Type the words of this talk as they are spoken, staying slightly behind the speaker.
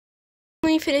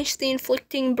finished the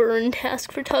inflicting burn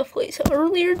task for Tough Ways.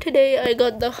 Earlier today, I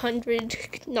got the 100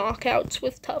 knockouts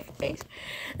with Tough Ways.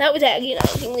 That was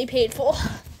agonizingly painful.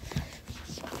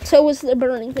 So was the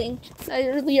burning thing. I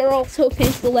earlier also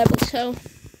finished the level, so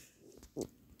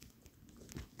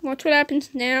watch what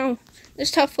happens now.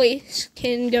 This Tough Ways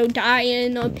can go die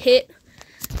in a pit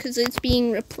because it's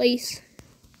being replaced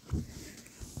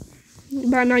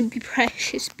by my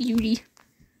precious beauty.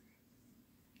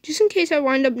 Just in case I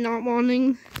wind up not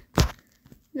wanting,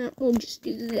 no, we'll just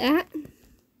do that.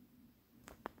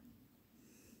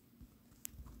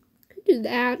 Could do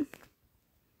that.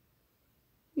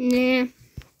 Nah.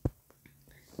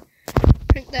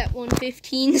 Print that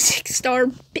 115 6-star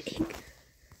big.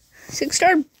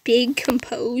 6-star big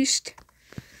composed.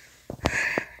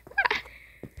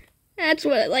 That's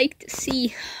what I like to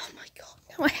see. Oh my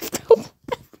god, now I have to.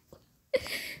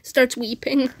 Starts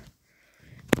weeping.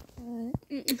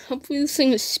 Hopefully this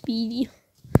thing is speedy.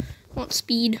 I want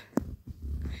speed.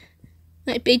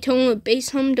 Like Beethoven with bass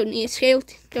hum, don't need a scale.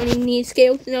 Don't even need a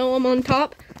scale to know I'm on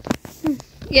top.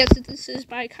 Yes, this is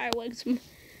by Kyle Exum.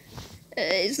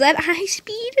 Is that high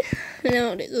speed?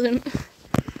 No, it isn't.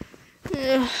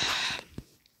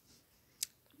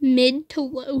 Mid to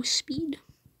low speed.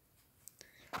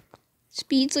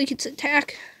 Speed's like its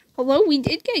attack. Although we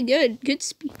did get good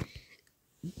speed.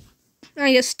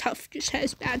 I guess Tough just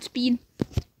has bad speed.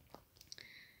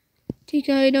 Take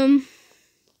item.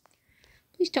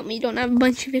 Please tell me you don't have a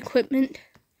bunch of equipment.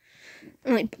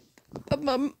 Like,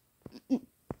 you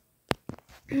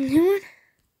know what?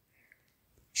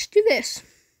 Just do this.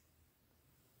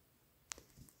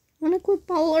 Want to equip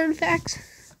all artifacts?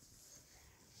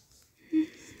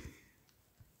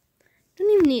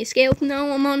 Don't even need a scale to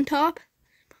know I'm on top.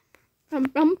 Bum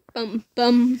bum bum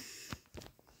bum.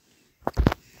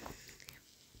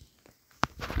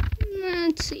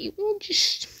 Let's see, we'll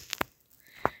just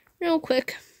real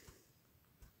quick,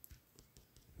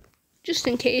 just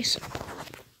in case.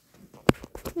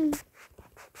 This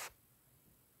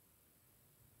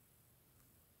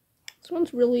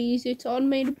one's really easy, it's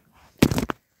automated.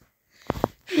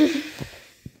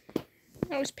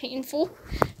 That was painful.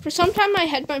 For some time I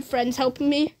had my friends helping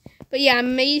me, but yeah, I'm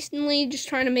amazingly just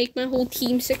trying to make my whole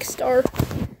team 6-star.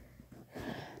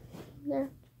 Yeah.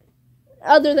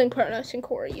 Other than Kronos and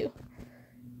Koryu.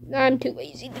 I'm too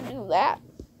lazy to do that.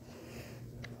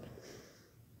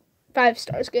 5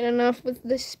 stars good enough with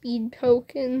the speed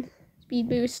token, speed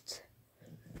boosts.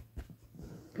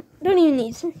 Don't even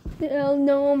need to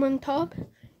know I'm on top.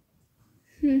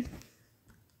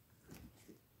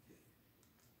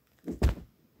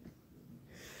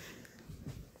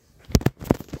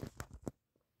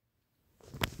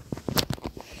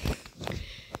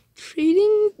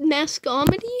 Trading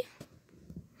Mascomedy?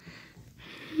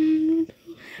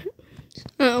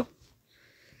 Oh.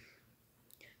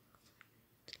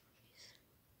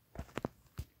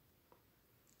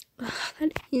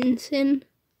 That insane.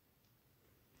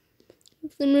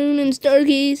 The moon and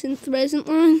stargaze and the present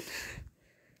line.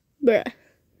 Bruh.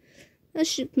 That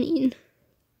should mean.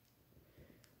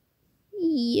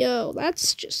 Yo,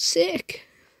 that's just sick.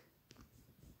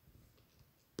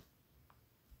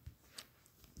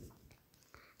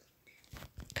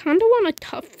 Kinda want a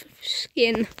Tough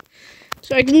skin.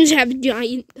 So I can just have a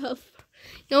giant Tough.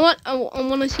 You know what? I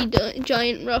want to see the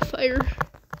giant rough fire.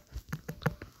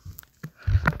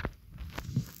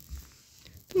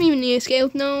 Don't even need a scale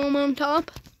to know I'm on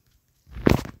top.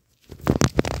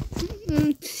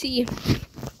 Let's see.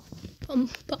 Bum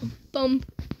bum bum.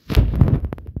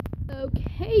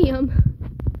 Okay, look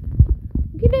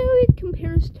at how it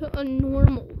compares to a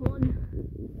normal one.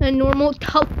 A normal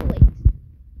Tough blade.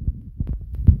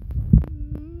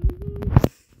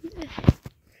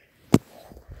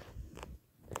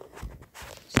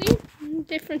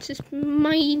 Difference is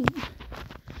mighty.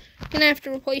 Gonna have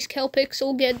to replace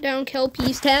Kelpixel, get down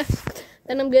Kelpie's task.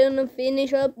 Then I'm gonna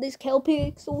finish up this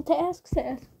Kelpixel task.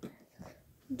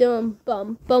 Dum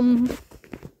bum bum.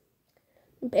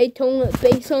 Beethoven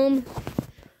bass hum.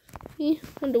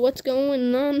 Wonder what's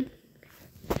going on.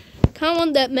 Kinda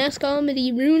want that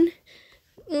Mascomedy rune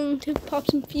to pop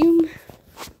some fume.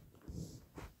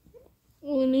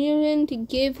 Nearing to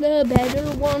give the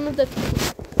better one of the two.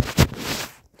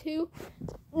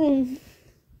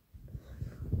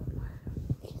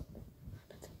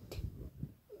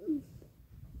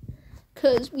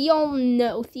 Because we all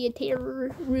know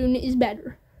Theater rune is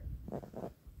better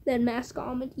than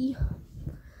Mascomedy.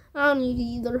 I don't need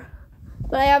either.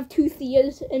 But I have 2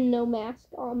 Theas and no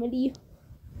Mascomedy.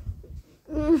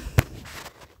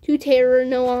 2 Terror,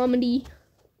 no Amity.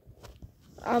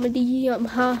 Amity,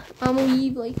 I'm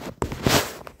leave, like.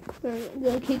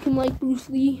 Gotta kick him like Bruce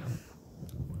Lee.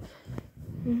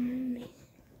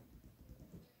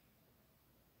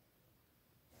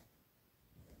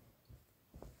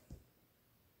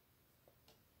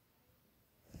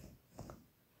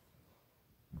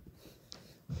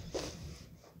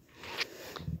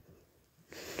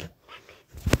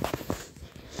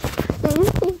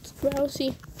 It's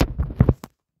drowsy.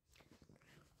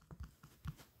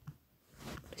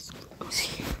 It's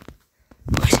drowsy.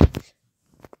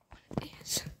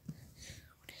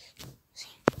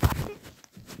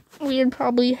 We'd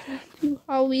probably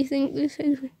think this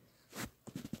is.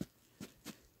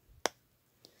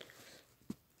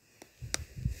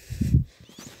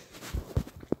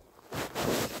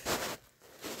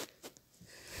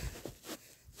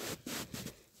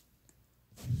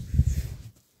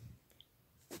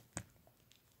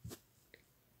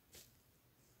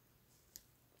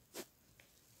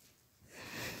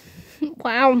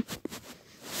 Wow.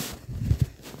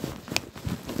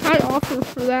 I'd offer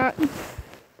for that.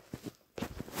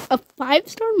 A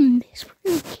 5-star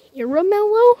Mistborn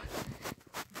Caramello?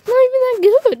 Not even that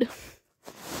good.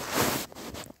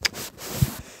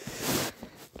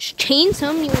 Just chain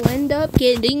some, you'll end up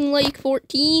getting like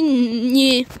 14.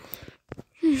 Yeah.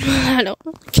 I don't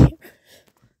really care.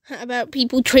 How about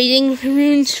people trading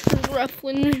runes for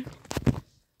Grufflin?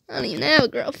 I don't even have a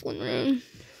Grufflin rune.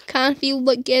 Kind of feel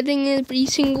like getting every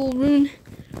single rune.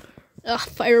 Ugh,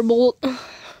 Firebolt.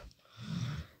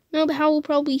 No, the Howl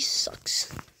probably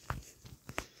sucks.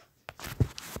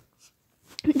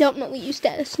 Don't really use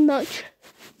that as much.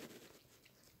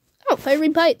 Oh, Fiery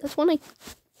Bite. That's one I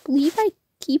believe I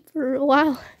keep for a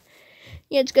while.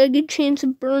 Yeah, it's got a good chance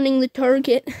of burning the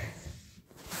target.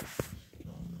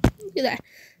 Look at that.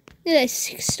 Look at that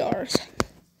 6 stars.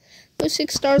 Those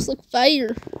 6 stars look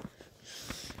fire.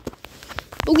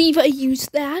 Believe I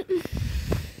used that.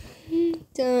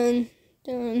 Done.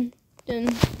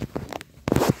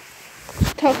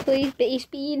 Tough plays, base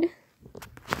speed.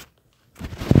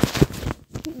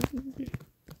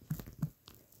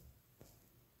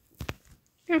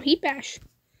 Oh, Heat Bash.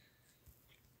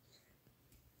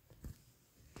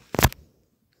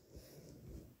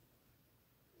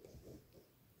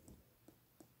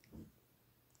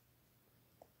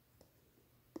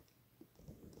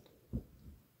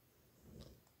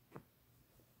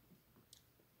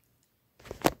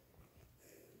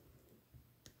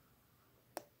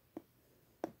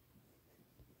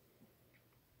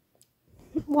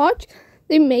 Watch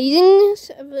the amazingness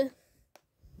of a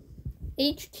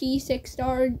HT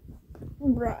 6-star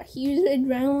Huge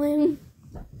Adrenaline.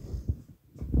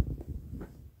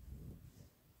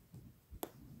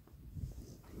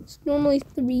 It's normally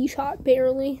 3-shot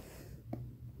barely.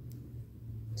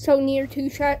 So near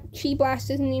 2-shot. Chi Blast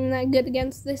isn't even that good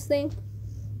against this thing.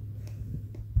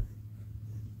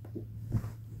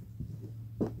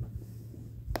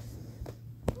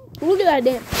 Look at that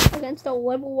damage against a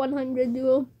level 100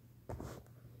 duo.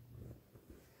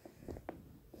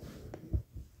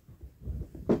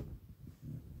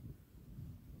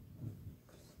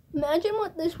 Imagine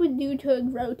what this would do to a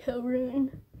Grotto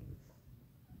rune.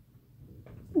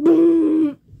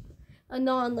 Boom! A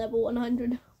non-level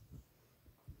 100.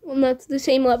 And that's the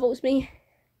same level as me.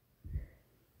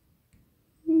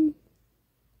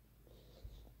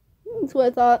 That's what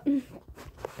I thought.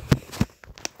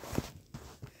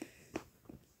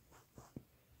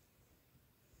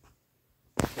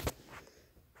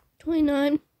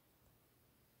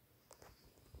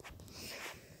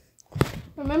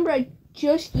 Remember, I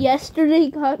just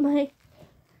yesterday got my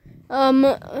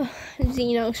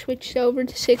Xeno switched over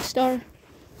to 6-star.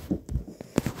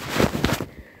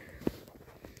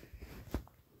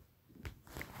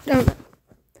 Don't know.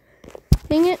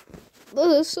 Dang it!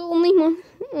 The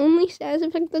only status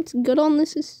effect that's good on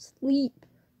this is sleep.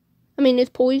 I mean, it's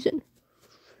poison.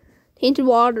 Tainted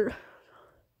water.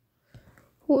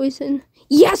 Poison.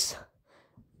 Yes!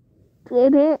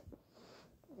 Did it.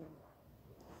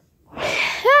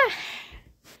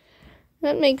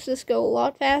 That makes this go a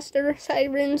lot faster.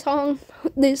 Siren song.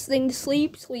 This thing to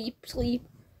sleep.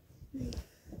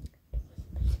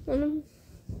 I'll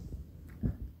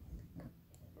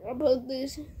put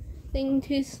this thing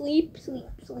to sleep.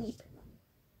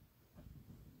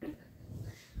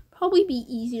 Probably be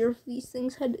easier if these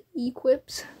things had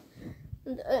equips.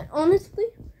 And honestly,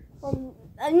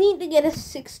 I need to get a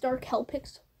 6-star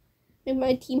Kelpix. Make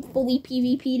my team fully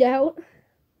PvP'd out.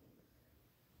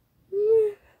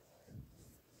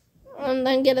 And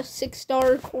then get a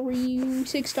 6-star Koryu,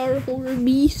 6-star Horror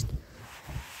Beast.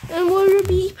 And we'll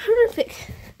be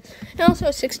perfect. And also a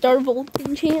 6-star Volt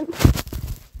enchant.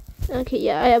 Okay,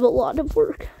 yeah, I have a lot of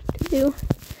work to do.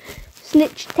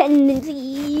 Snitch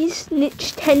tendencies.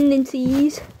 Snitch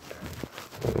tendencies.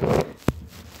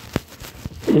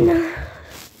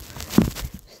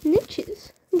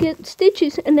 Snitches get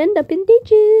stitches and end up in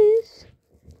ditches.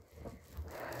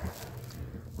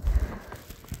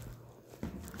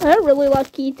 I got really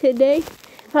lucky today.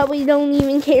 Probably don't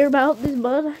even care about this,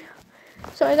 but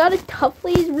so I got a Tough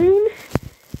Lays rune,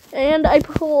 and I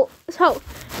pull. So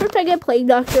first I get Plague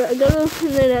Doctor. I go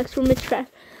in the next room. It's trash.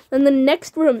 Then the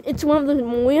next room, it's one of those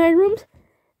Moonlight rooms,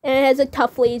 and it has a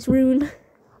Tough Lays rune.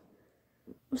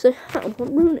 So what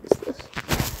rune is this?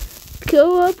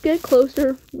 Go up, get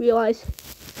closer, realize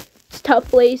it's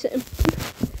Tough Lays, and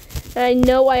I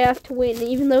know I have to win,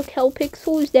 even though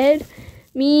Kelpixel is dead.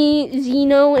 Me,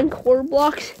 Xeno, and Core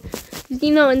Blocks.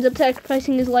 Xeno ends up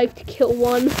sacrificing his life to kill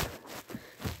one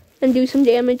and do some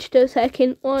damage to the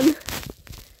second one.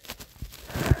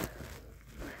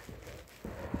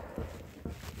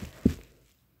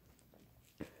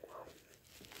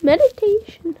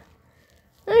 Meditation.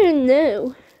 I don't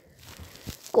know.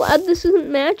 Glad this isn't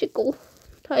magical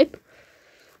type.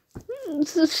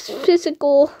 This is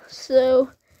physical, so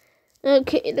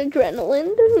okay, the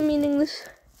adrenaline, meaning this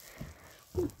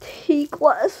will take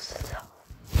less.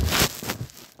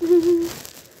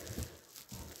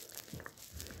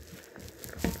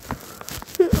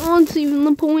 What's even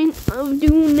the point of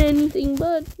doing anything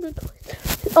but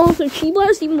also Chi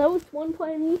Blast, even though it's one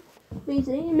planet base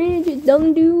damage, it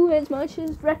doesn't do as much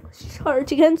as Reckless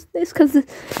Charge against this because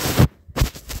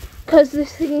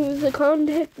this thing is a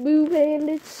contact move and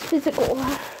it's physical.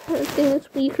 I think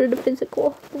it's weaker to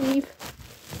physical, I believe.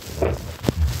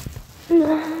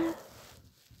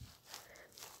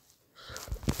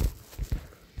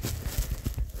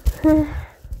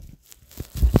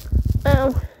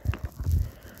 Ow.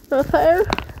 Fire,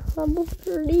 level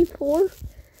 34.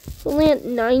 Only at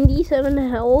 97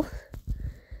 health.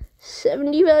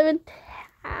 75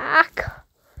 attack.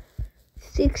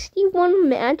 61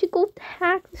 magical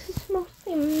attack. This is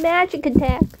mostly magic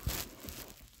attack.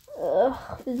 Ugh,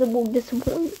 visible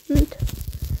disappointment.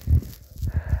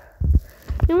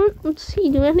 You know what? Let's see.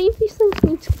 Do any of these things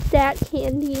need stat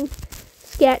candying?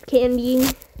 Scat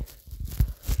candying.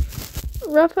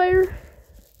 Rough fire?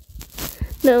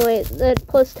 No, wait. That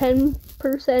plus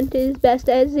 10% is best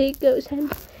as it goes.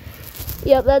 10.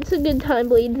 Yep, that's a good time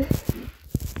bleed.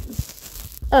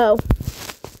 Oh.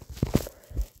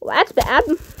 Well, that's bad.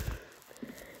 Maybe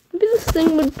this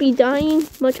thing would be dying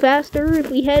much faster if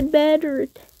we had better.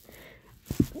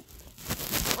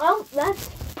 Well, that's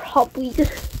probably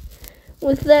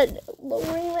with that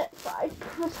lowering that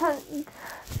 5%,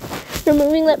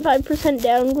 removing that 5%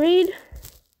 downgrade.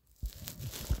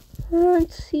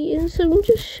 Let's see. So I'm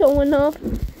just showing off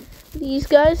these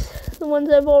guys, the ones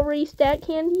I've already stat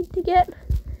candied to get.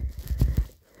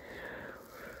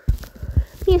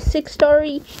 Be a 6-star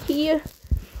HT.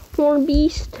 Horn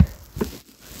Beast.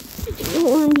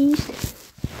 Horn Beast.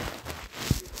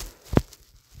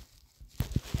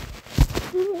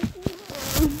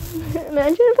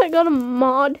 Imagine if I got a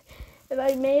mod, if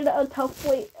I made a Tough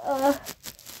Lays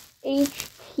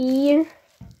HT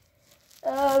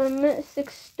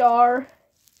 6-star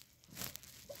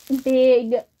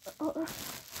big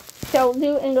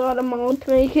Shelldude and got a mod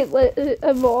to make it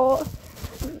evolve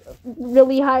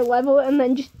really high level and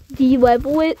then just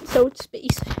de-level it so it's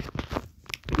space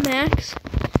max.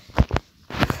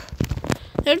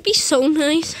 That would be so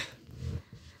nice.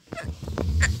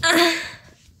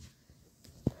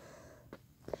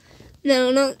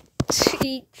 No, not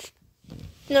H.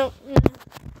 No.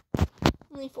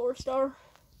 Only 4-star.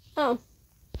 Oh.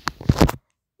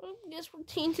 I guess we're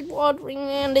Tainted Watering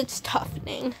and it's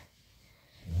toughening.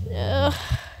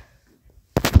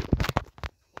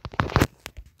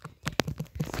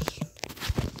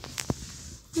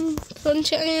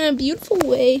 Sunshine in a beautiful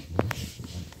way.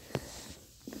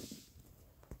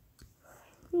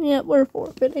 Yeah, we're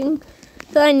forfeiting.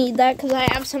 So I need that because I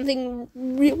have something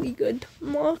really good to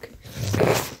unlock.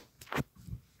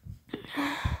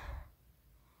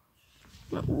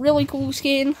 Really cool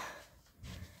skin.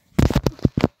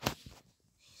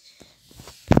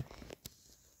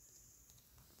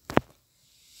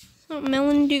 Oh,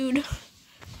 Melon Dude.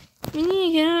 We need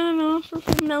to get an offer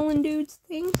for Melon Dude's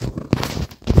thing.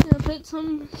 I'll put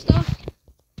some stuff.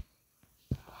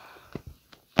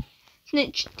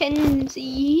 Snitch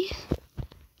tendency.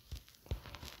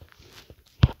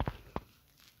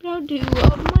 But I'll do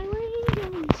all my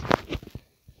rings.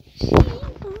 See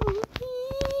all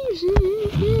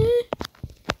easy.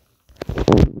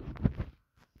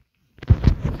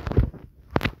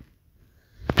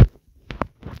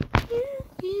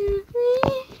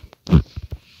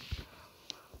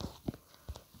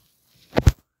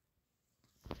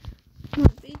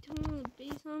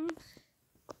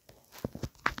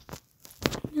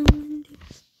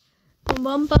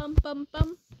 Bum bum bum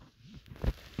bum.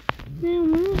 Now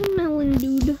where's the melon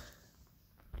dude?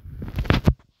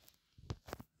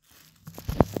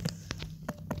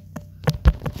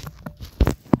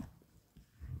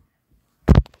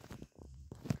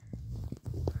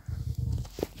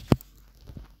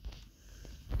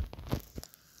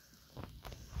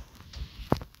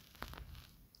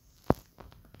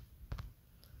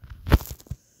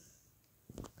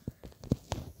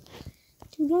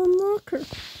 Dude, unlock her.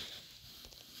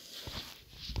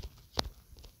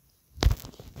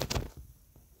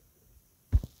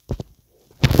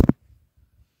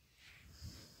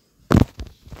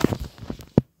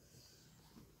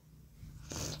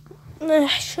 I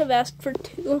should have asked for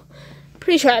 2.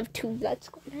 Pretty sure I have 2 Let's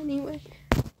Go anyway.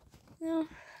 No.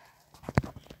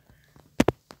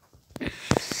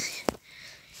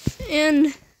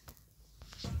 And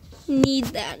need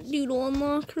that doodle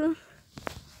unlocker.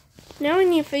 Now I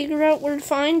need to figure out where to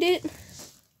find it.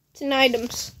 It's in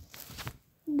items.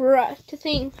 Bruh, to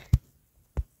think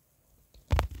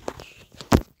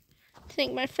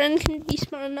my friend can be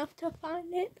smart enough to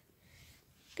find it.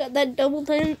 Got that double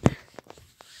dent.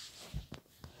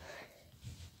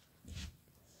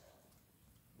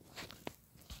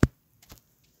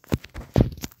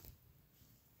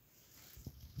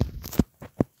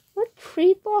 What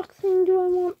trade block thing do I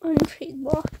want untrade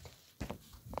blocked?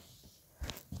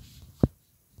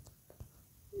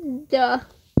 Duh.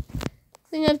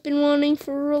 Thing I've been wanting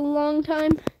for a long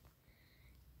time.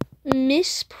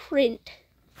 Misprint.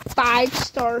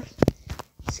 5-star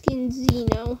skin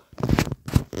Xeno.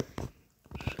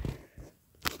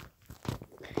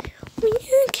 We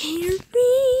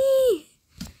carry.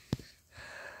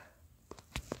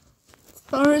 As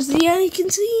far as the eye can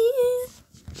see.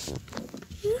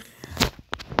 There.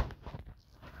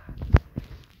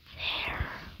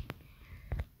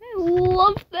 I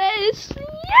love this.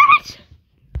 Yes!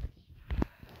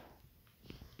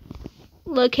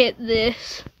 Look at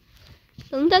this.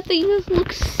 Doesn't that thing just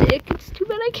look sick? It's too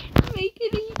bad I can't make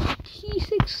it each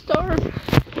T6-star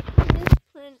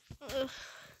misprint. Ugh.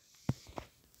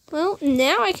 Well,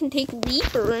 now I can take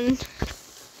Leaper and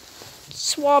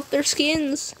swap their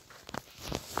skins.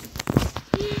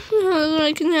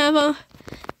 I can have a...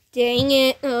 Dang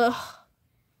it.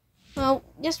 Well,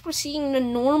 guess we're seeing the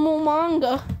normal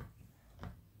manga.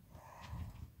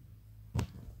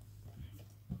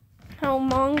 How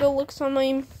manga looks on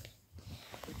my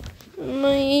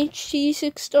HT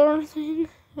 6-star thing.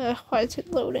 Why is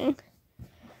it loading?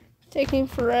 Taking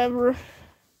forever.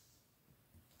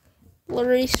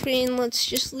 Blurry screen, let's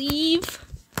just leave.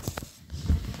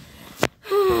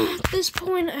 At this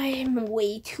point, I am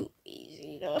way too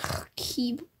lazy to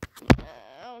keep.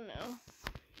 I don't know.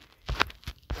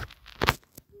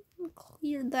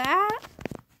 Clear that.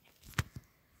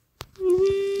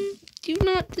 Do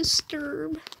not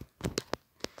disturb.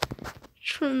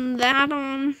 Turn that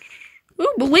on.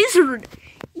 Ooh, Blizzard!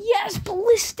 Yes,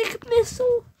 ballistic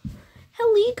missile!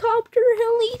 Helicopter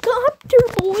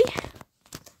boy!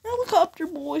 Helicopter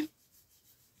boy.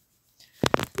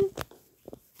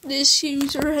 This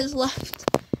user has left.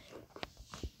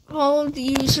 All of the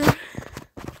user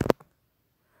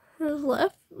has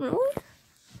left. Really?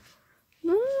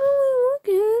 Not really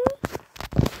looking.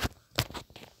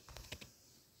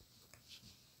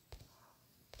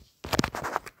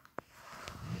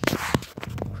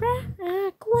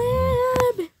 Crack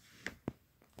Lab.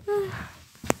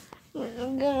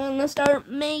 We're gonna start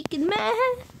making math.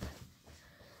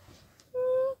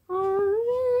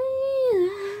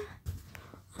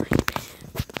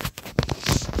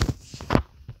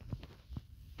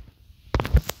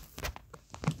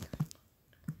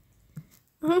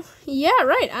 Yeah,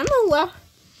 right. I'm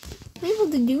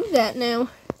able to do that now.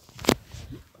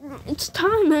 It's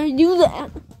time I do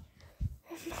that.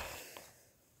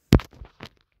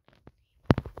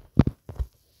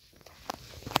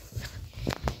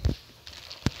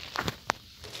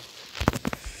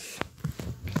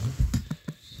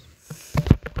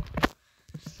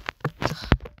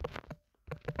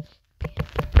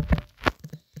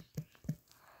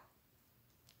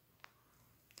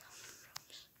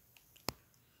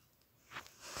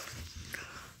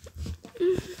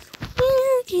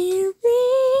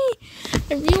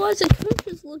 I realized I could have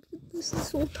just looked at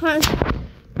this whole time,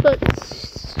 but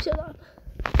shut up.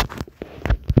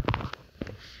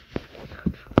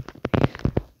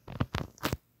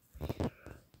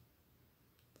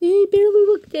 They barely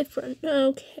look different.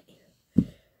 Okay.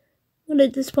 What a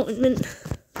disappointment.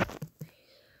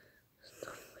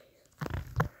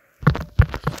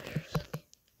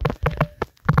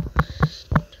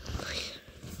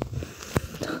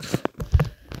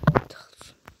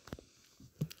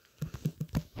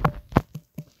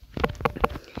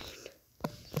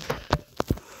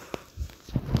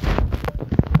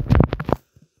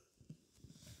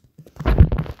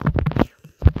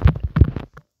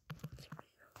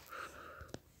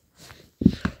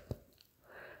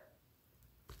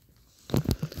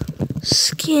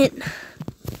 skin.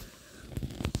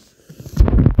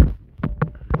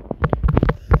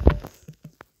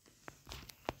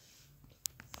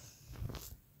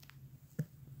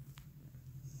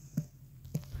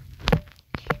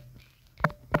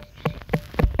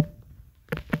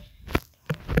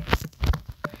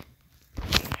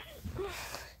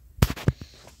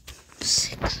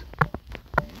 Six.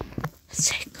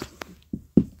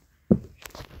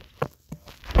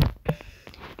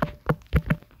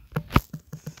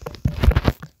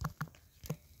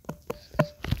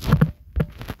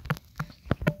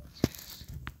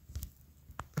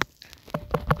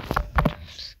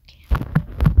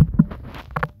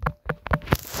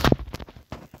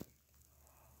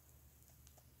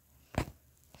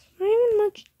 Not even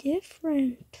much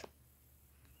different.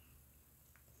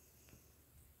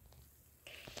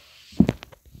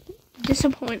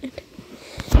 Disappointed.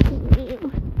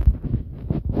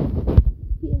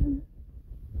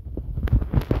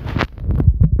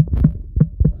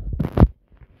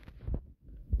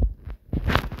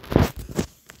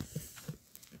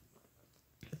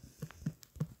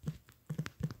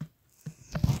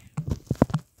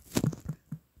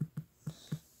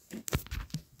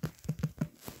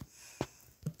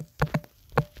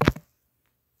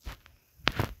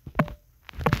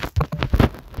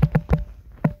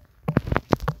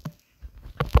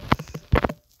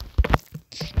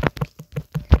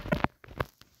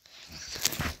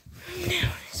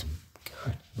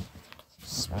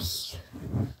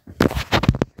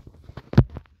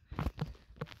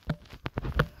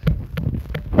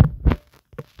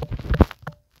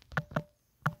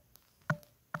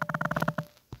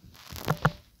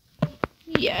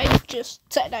 Yeah, I just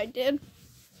said I did.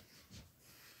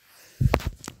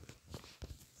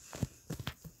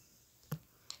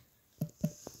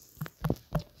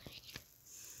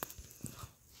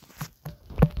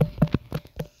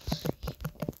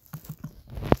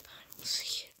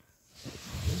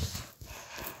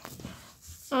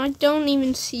 I don't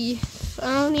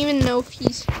even know if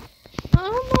he's. I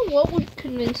don't know what would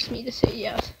convince me to say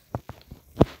yes.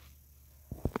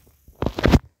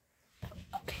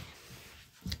 Okay.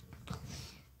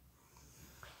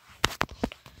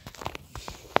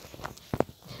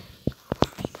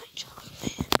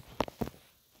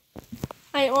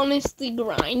 I honestly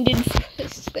grinded for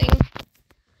this thing.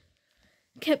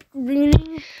 Kept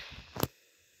ruining.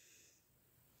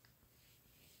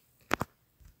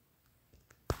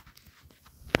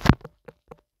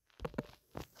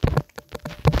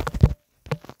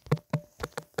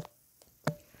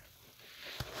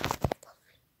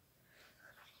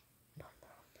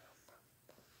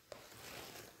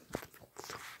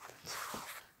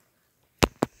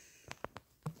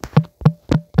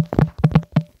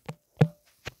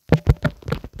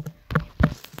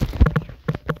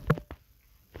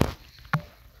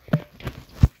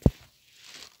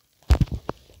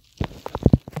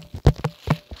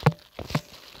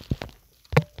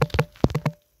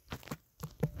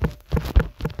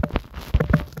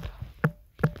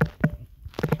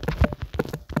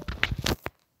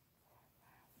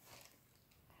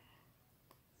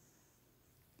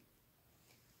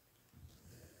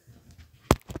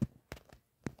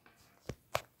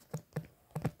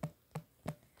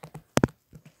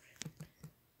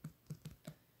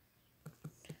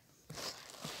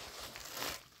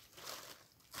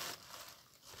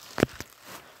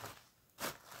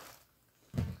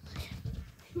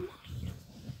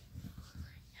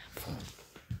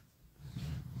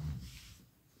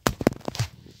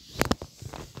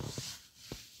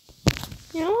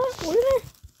 You know what?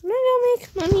 We're gonna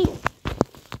make money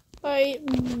by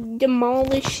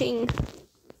demolishing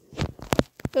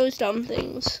those dumb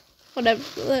things.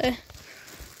 Whatever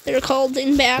they're called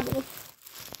in battle.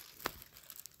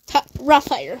 Rough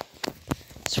fire.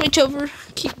 Switch over.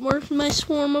 Keep working my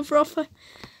swarm of rough.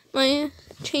 My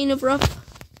chain of rough.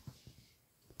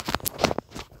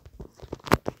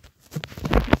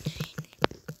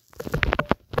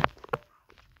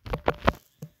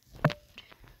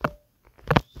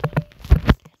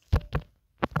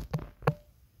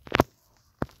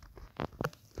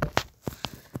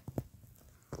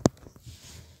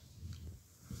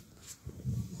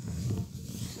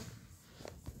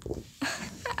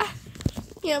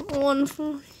 Yep, one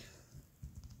for.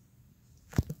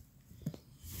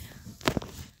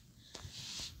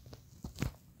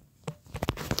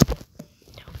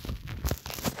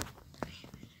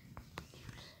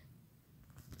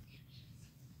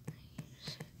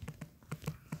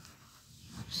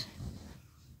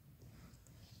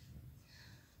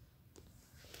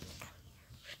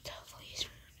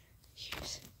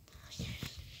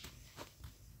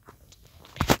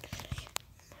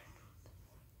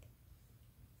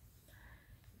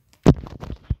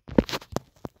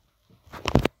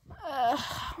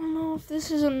 know if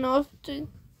this is enough to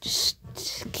just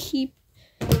keep,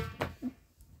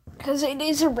 because it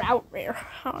is a route rare.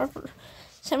 However,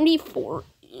 74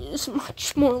 is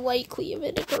much more likely of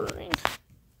it occurring.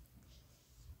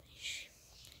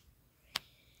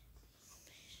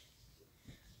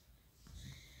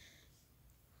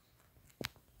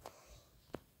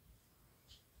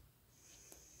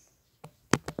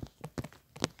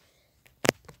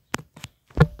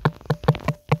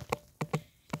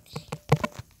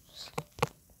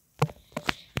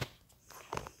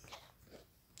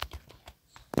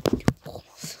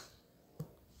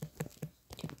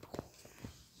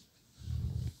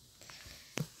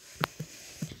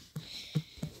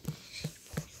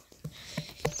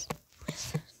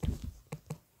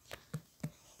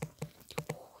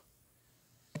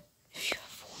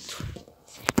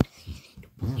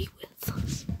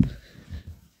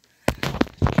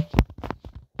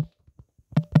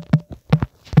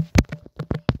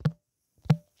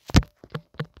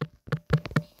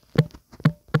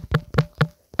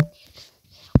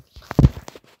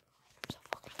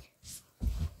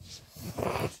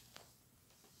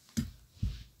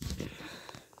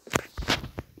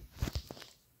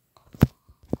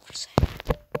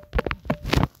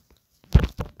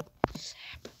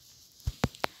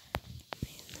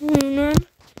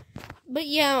 But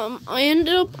yeah, I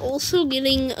ended up also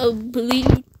getting a blue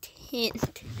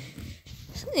tint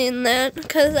in that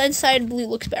because I decided blue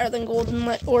looks better than gold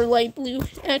or light blue.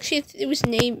 Actually, it was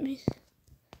named.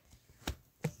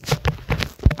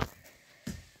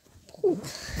 Ooh.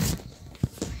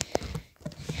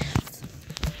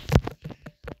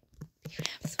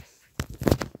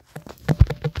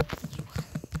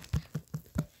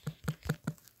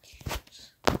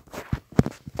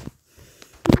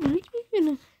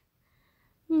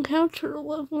 Encounter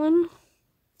leveling.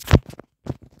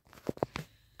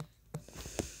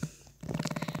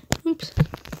 Oops.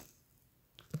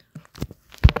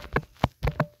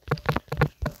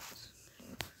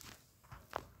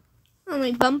 Oh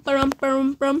my bumper.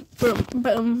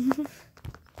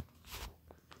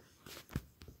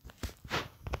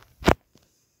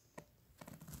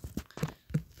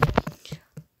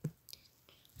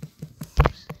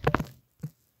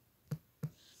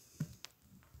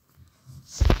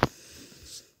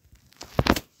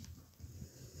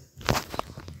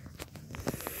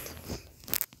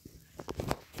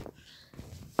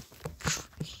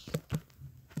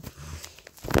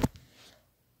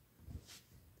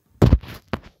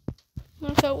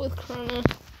 Knock out with Chrono.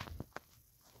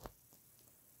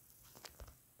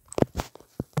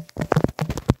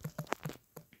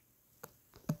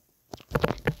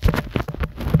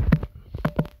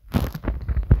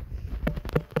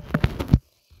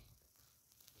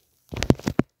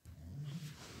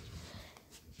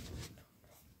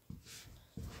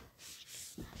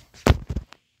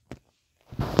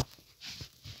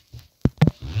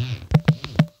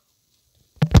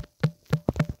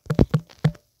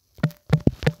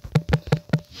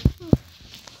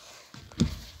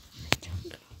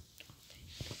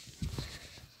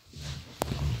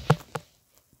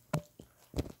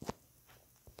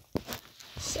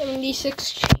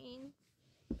 .76 chain.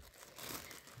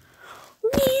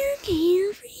 We're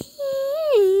carefree.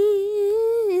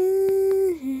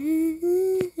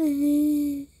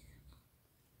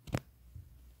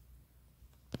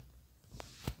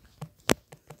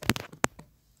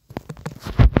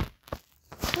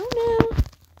 Oh no.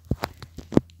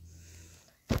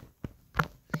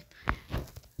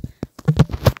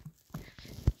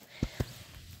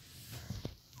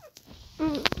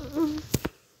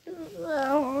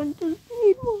 I just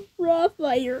need more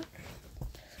Raphael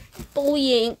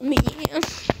bullying me.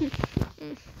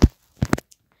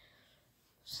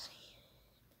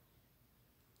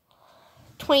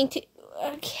 22.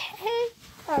 Okay.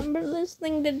 I'm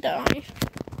listening to die.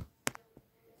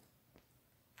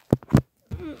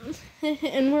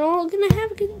 And we're all gonna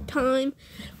have a good time.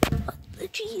 What the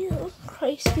Jesus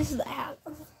Christ is that?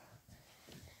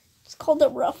 It's called a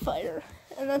Rough Fighter.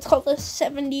 And that's called a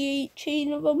 78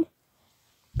 chain of them.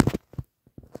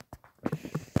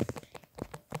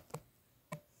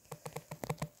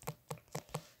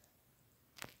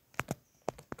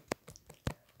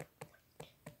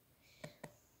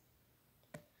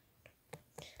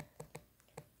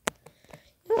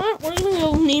 You know what? We're gonna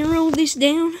go narrow this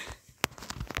down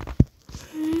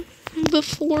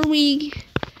before we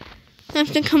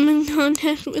have to come in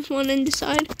contact with one and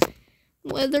decide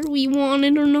whether we want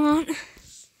it or not.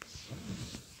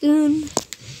 And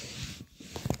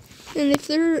if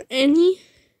there are any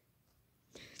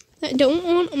that don't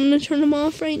want, I'm gonna turn them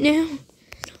off right now.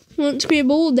 Once we're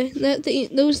bold,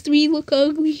 those 3 look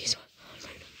ugly.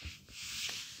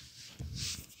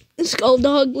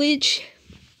 Skulldog glitch.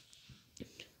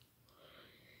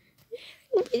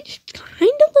 It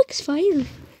kind of looks fire,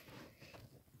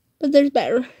 but there's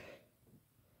better.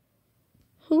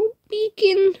 Hope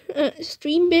Beacon,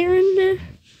 Stream Baron, that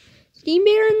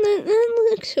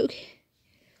looks okay.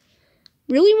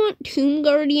 Really want Tomb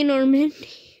Guardian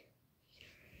Armenti.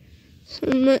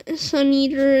 Sun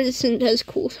Eater isn't as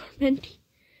cool as Armenti.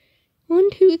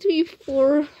 1, 2, 3,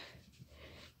 4,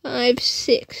 5,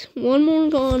 6. One more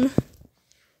gone.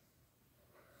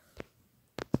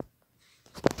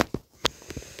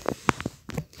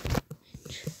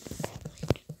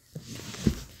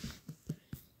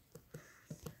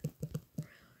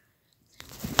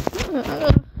 Really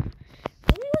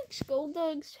like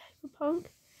Skulldug's Cyberpunk.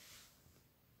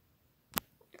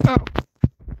 Oh,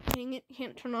 dang it!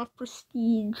 Can't turn off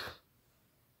Prestige.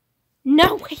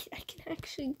 No, wait! I can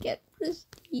actually get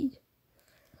Prestige.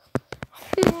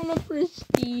 I want a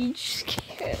Prestige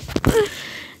kit.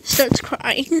 Starts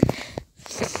crying.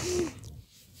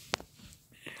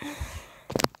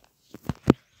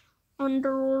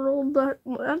 Underworld. That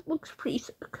looks pretty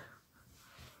sick.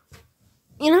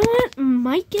 You know what?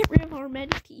 Might get rid of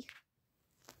Armenti.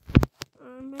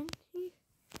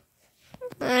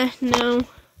 No.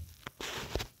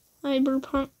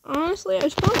 Cyberpunk. Honestly, I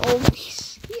just want all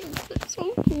these skins. That's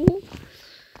so cool.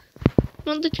 I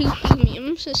want the 2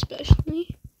 premiums,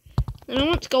 especially. And I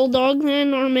want Skulldog,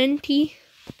 then Armenti.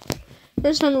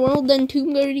 First Underworld, then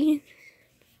Tomb Guardian.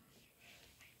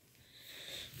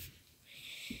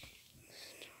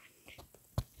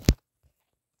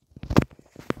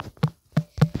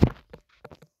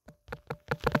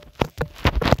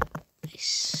 I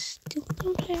still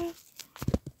don't have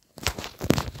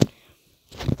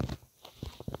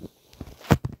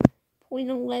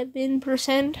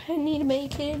 0.11%. I need to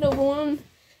make it a 1.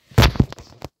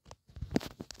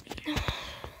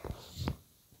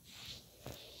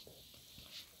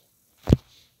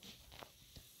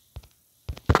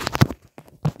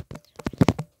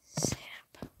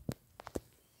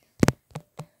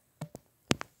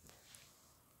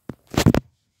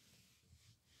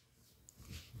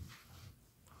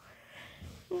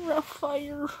 Rough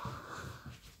fire.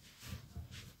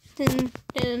 Then.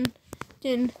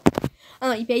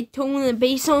 I bet tone the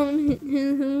bass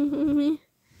on.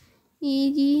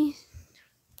 Easy.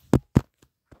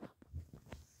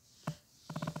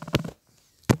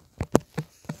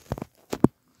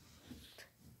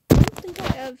 I don't think I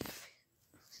have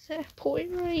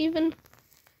Poira even.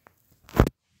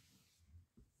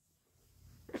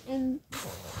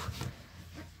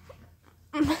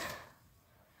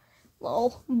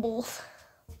 Lol, both.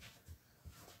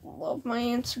 Love my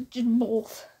answer, just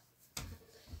both.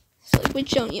 It's like,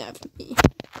 which don't you have to be?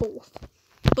 Both.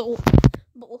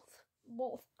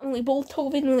 Only both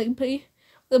Tobin like put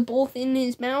the both in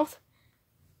his mouth.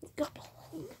 Suck.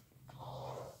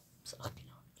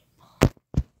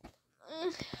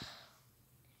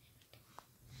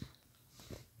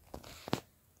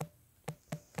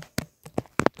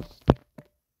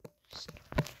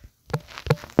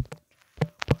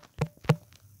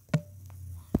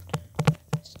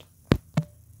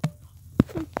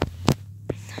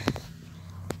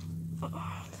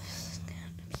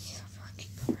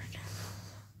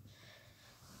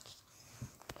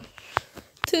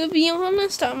 To be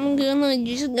honest, I'm gonna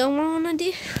just go on a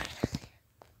different.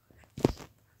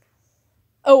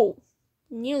 Oh,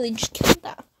 nearly just killed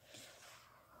that.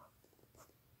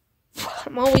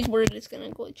 I'm always worried it's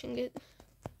gonna glitch and get.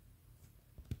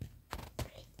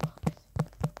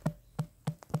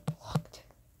 Locked.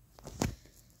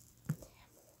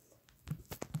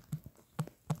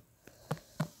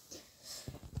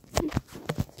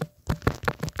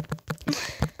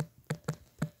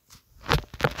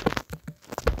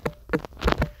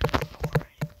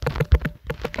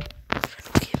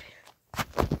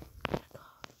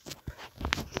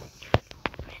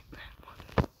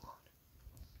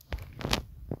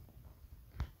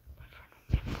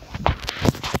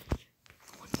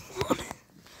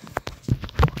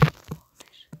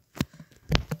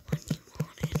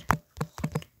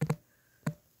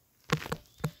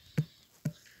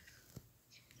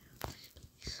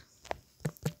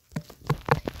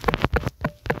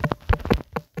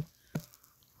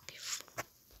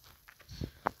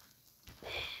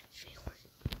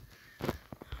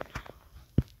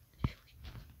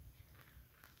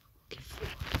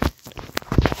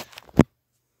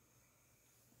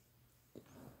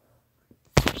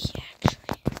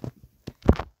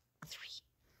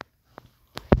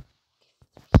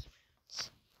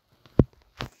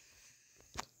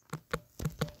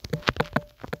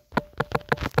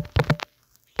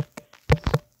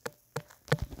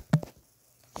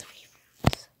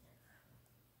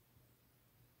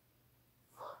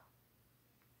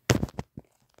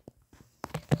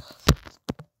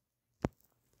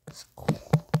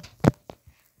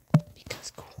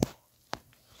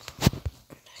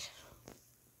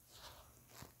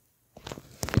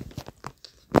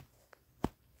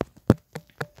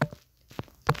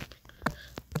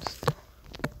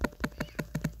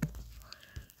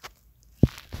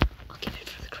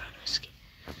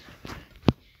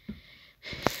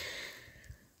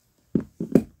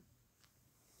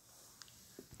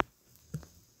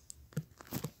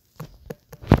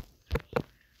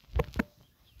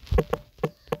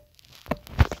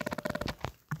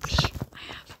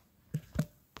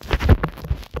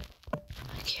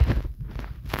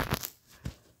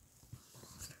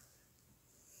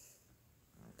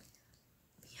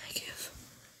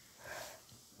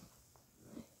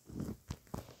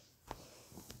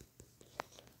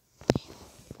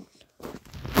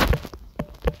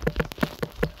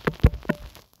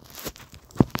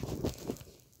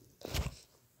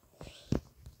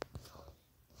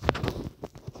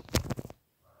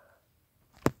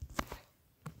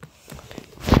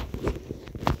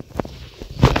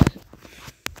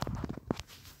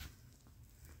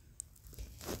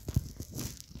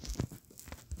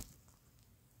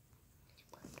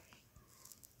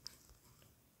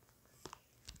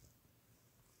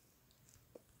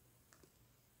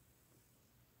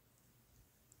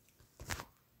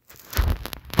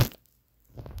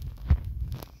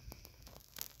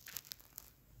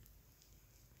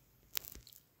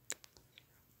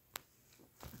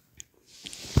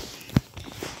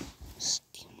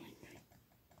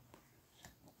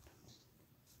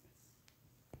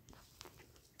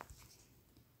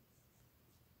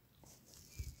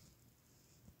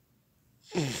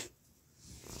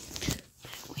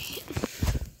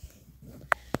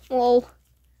 Lol.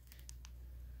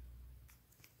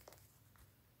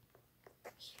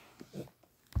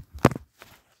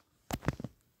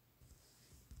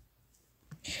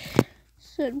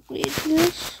 Said wait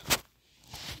this.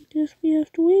 Guess we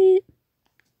have to wait.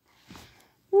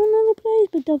 Another place,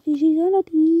 but the fishy gotta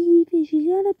pee, fishy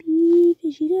gotta pee,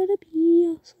 fishy gotta pee.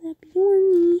 I'll slap you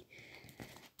on me.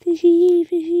 Fishy,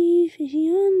 fishy, fishy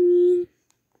on me.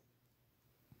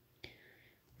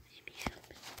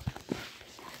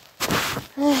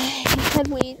 I said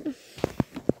wait.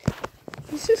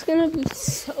 This is gonna be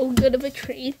so good of a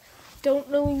trade. Don't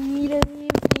really need any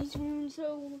of these rooms,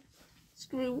 so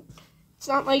screw. It's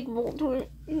not like Voltor,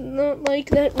 not like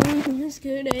that room was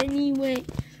good anyway.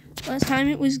 Last time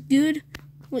it was good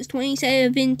was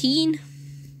 2017.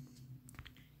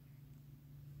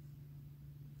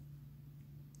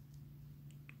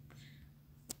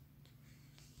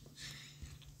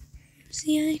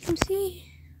 See, I can see.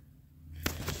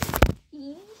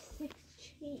 86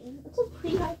 chain. That's a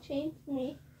pretty high chain for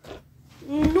me.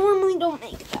 Normally don't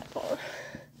make it that far.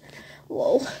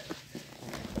 Whoa.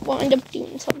 Wind up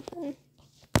doing something.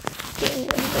 Getting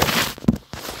rid of it.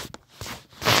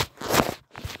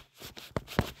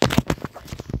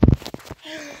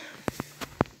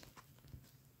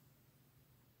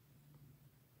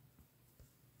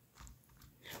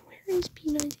 Where is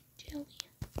peanut jelly?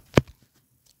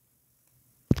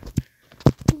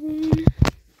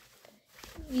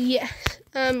 Yes.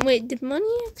 Wait, did Money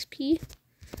XP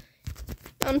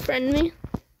unfriend me?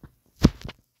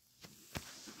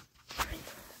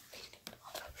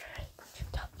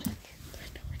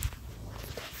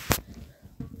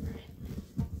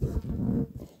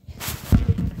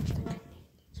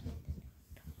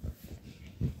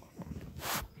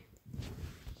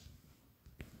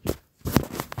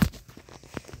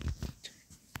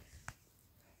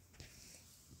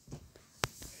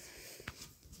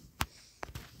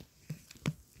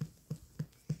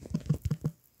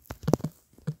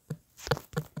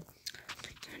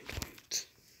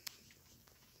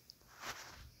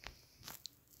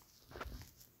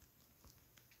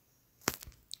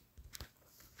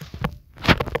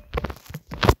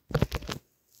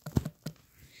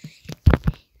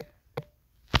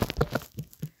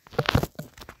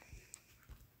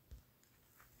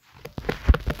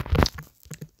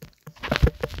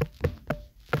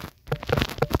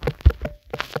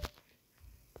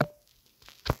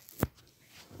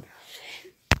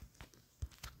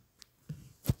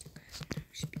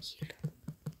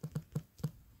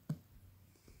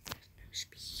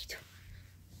 Speed.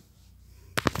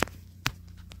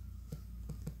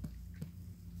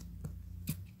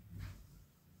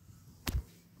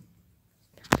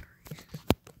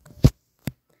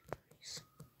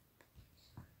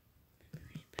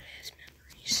 But it has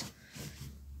memories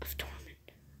of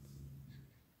torment.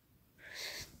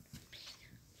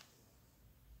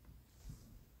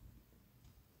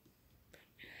 But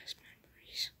it has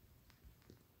memories.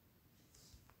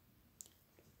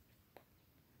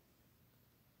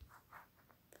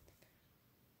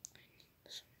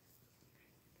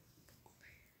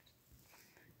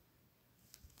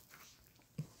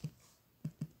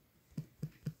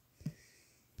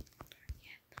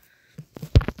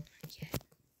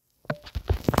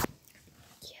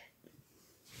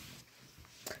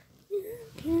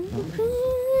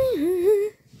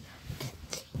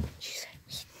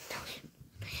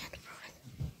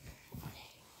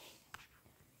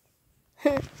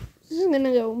 This is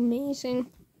gonna go amazing.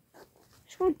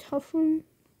 It's one tough one.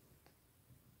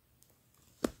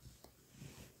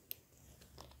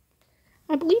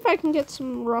 I believe I can get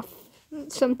some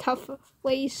tough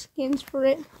Blaze skins for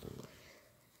it.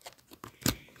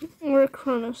 Or a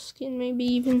Chronos skin, maybe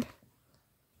even.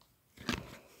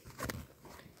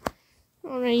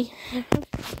 Alright.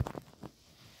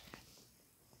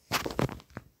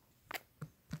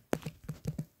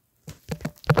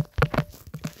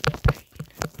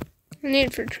 I need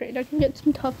it for trade. I can get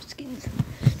some tough skins.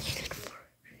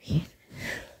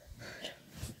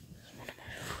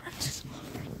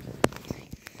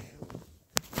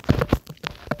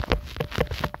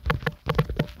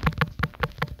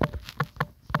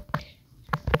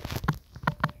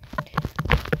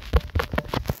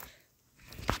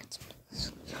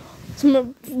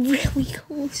 Some really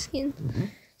cool skins.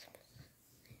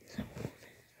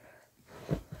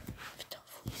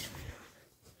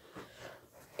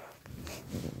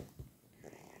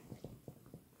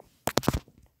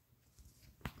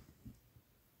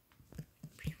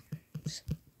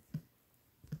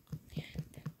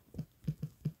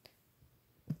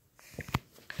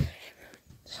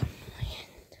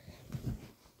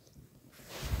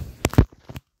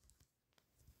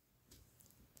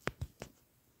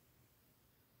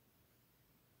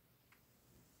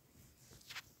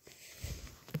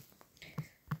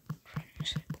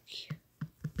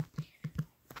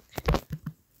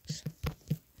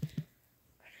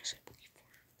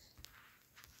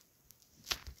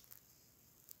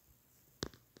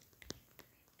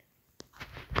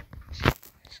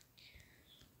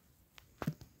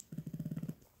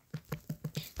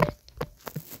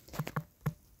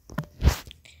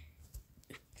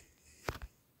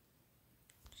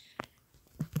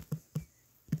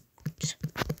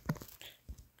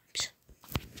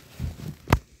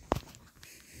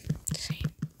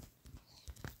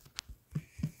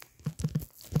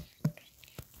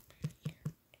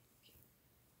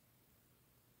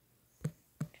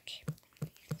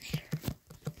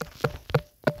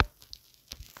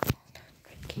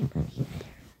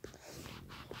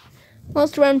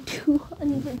 Lost around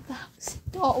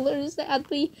 $200,000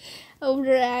 sadly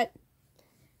over at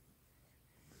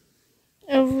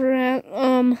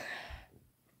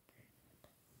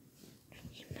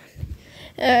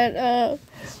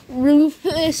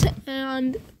Rufus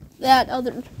and that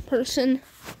other person.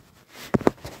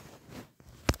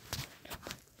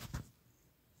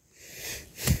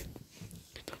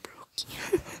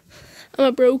 I'm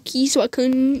a brokey, so I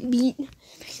couldn't beat.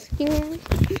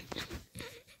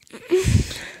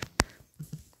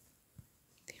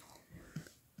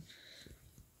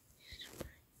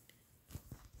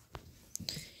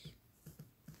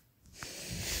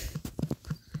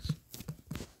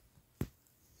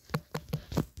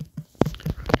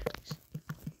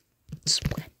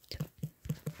 Sweat. I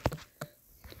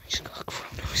just got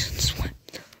Chronos and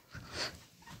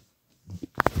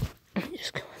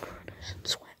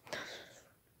sweat.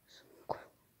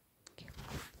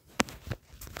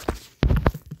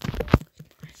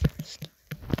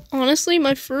 Honestly,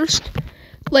 my first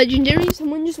legendary,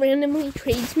 someone just randomly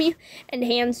trades me and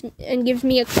gives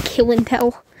me a kill and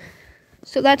tell.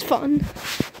 So that's fun.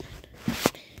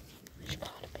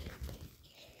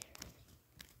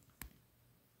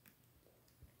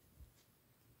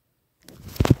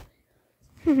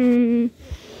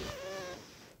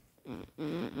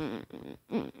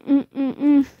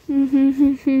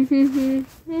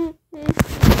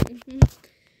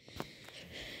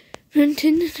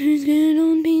 Good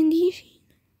on Bandishi.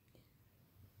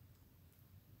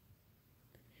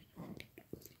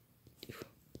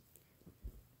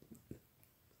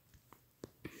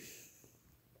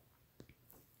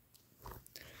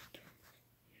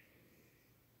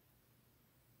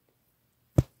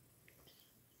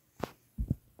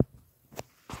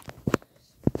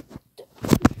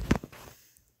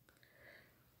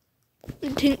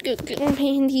 Didn't go get on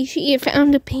Bandishi. I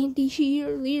found a Bandishi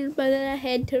earlier, but I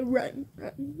had to run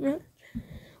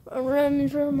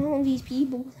from all these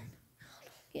people.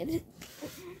 Get it?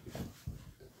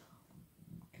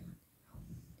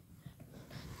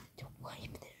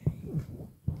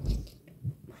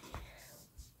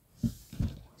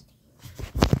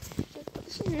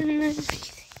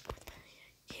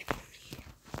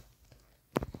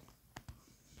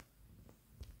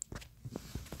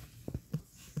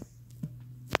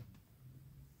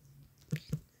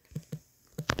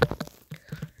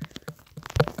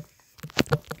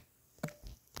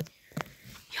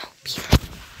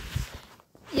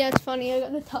 Yeah, it's funny. I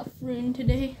got a tough rune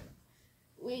today,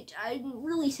 which I'm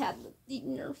really sad that they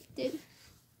nerfed it.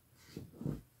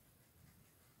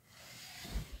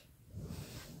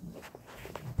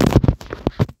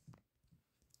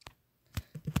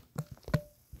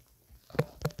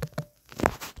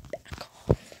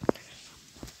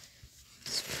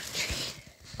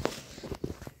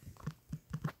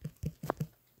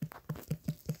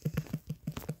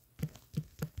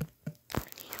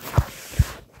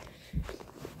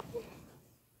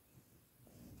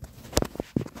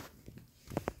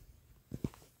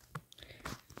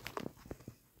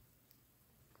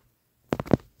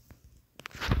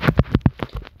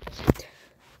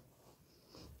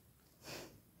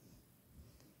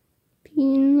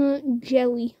 Peanut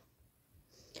jelly.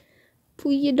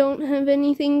 Please, you don't have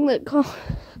anything that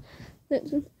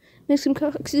makes him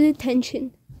Cox's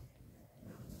attention.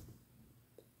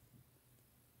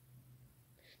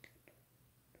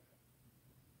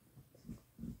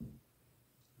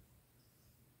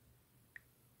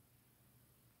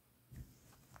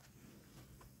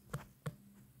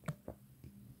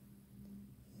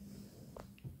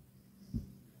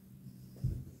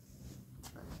 I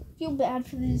feel bad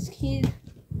for this kid.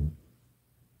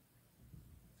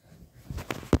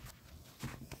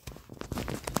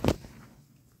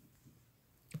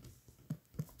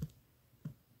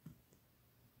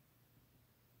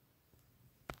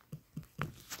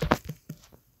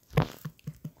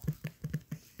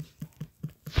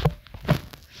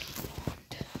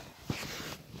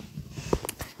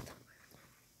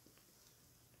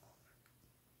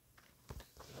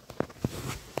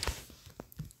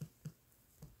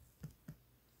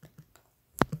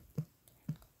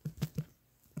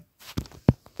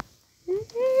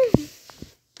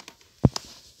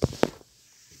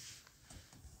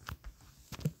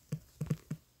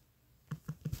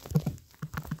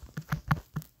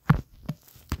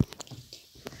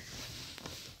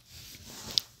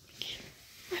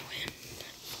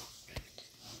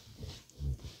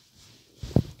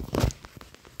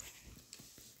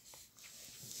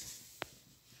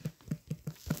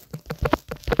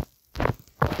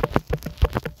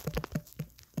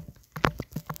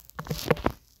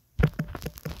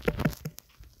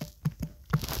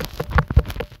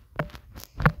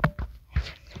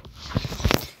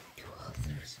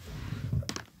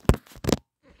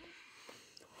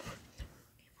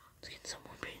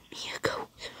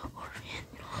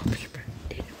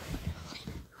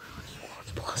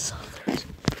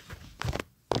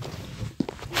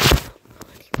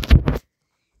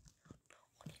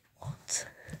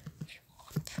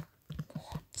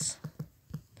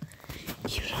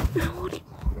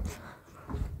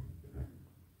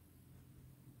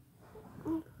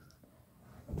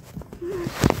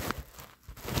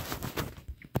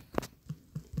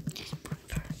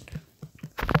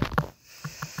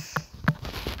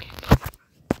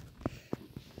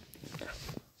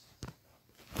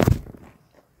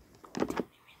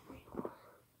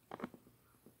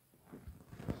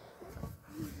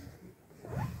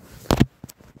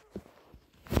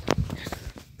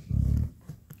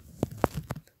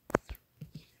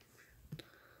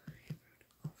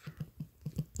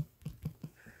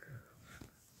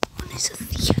 There's a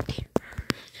theater.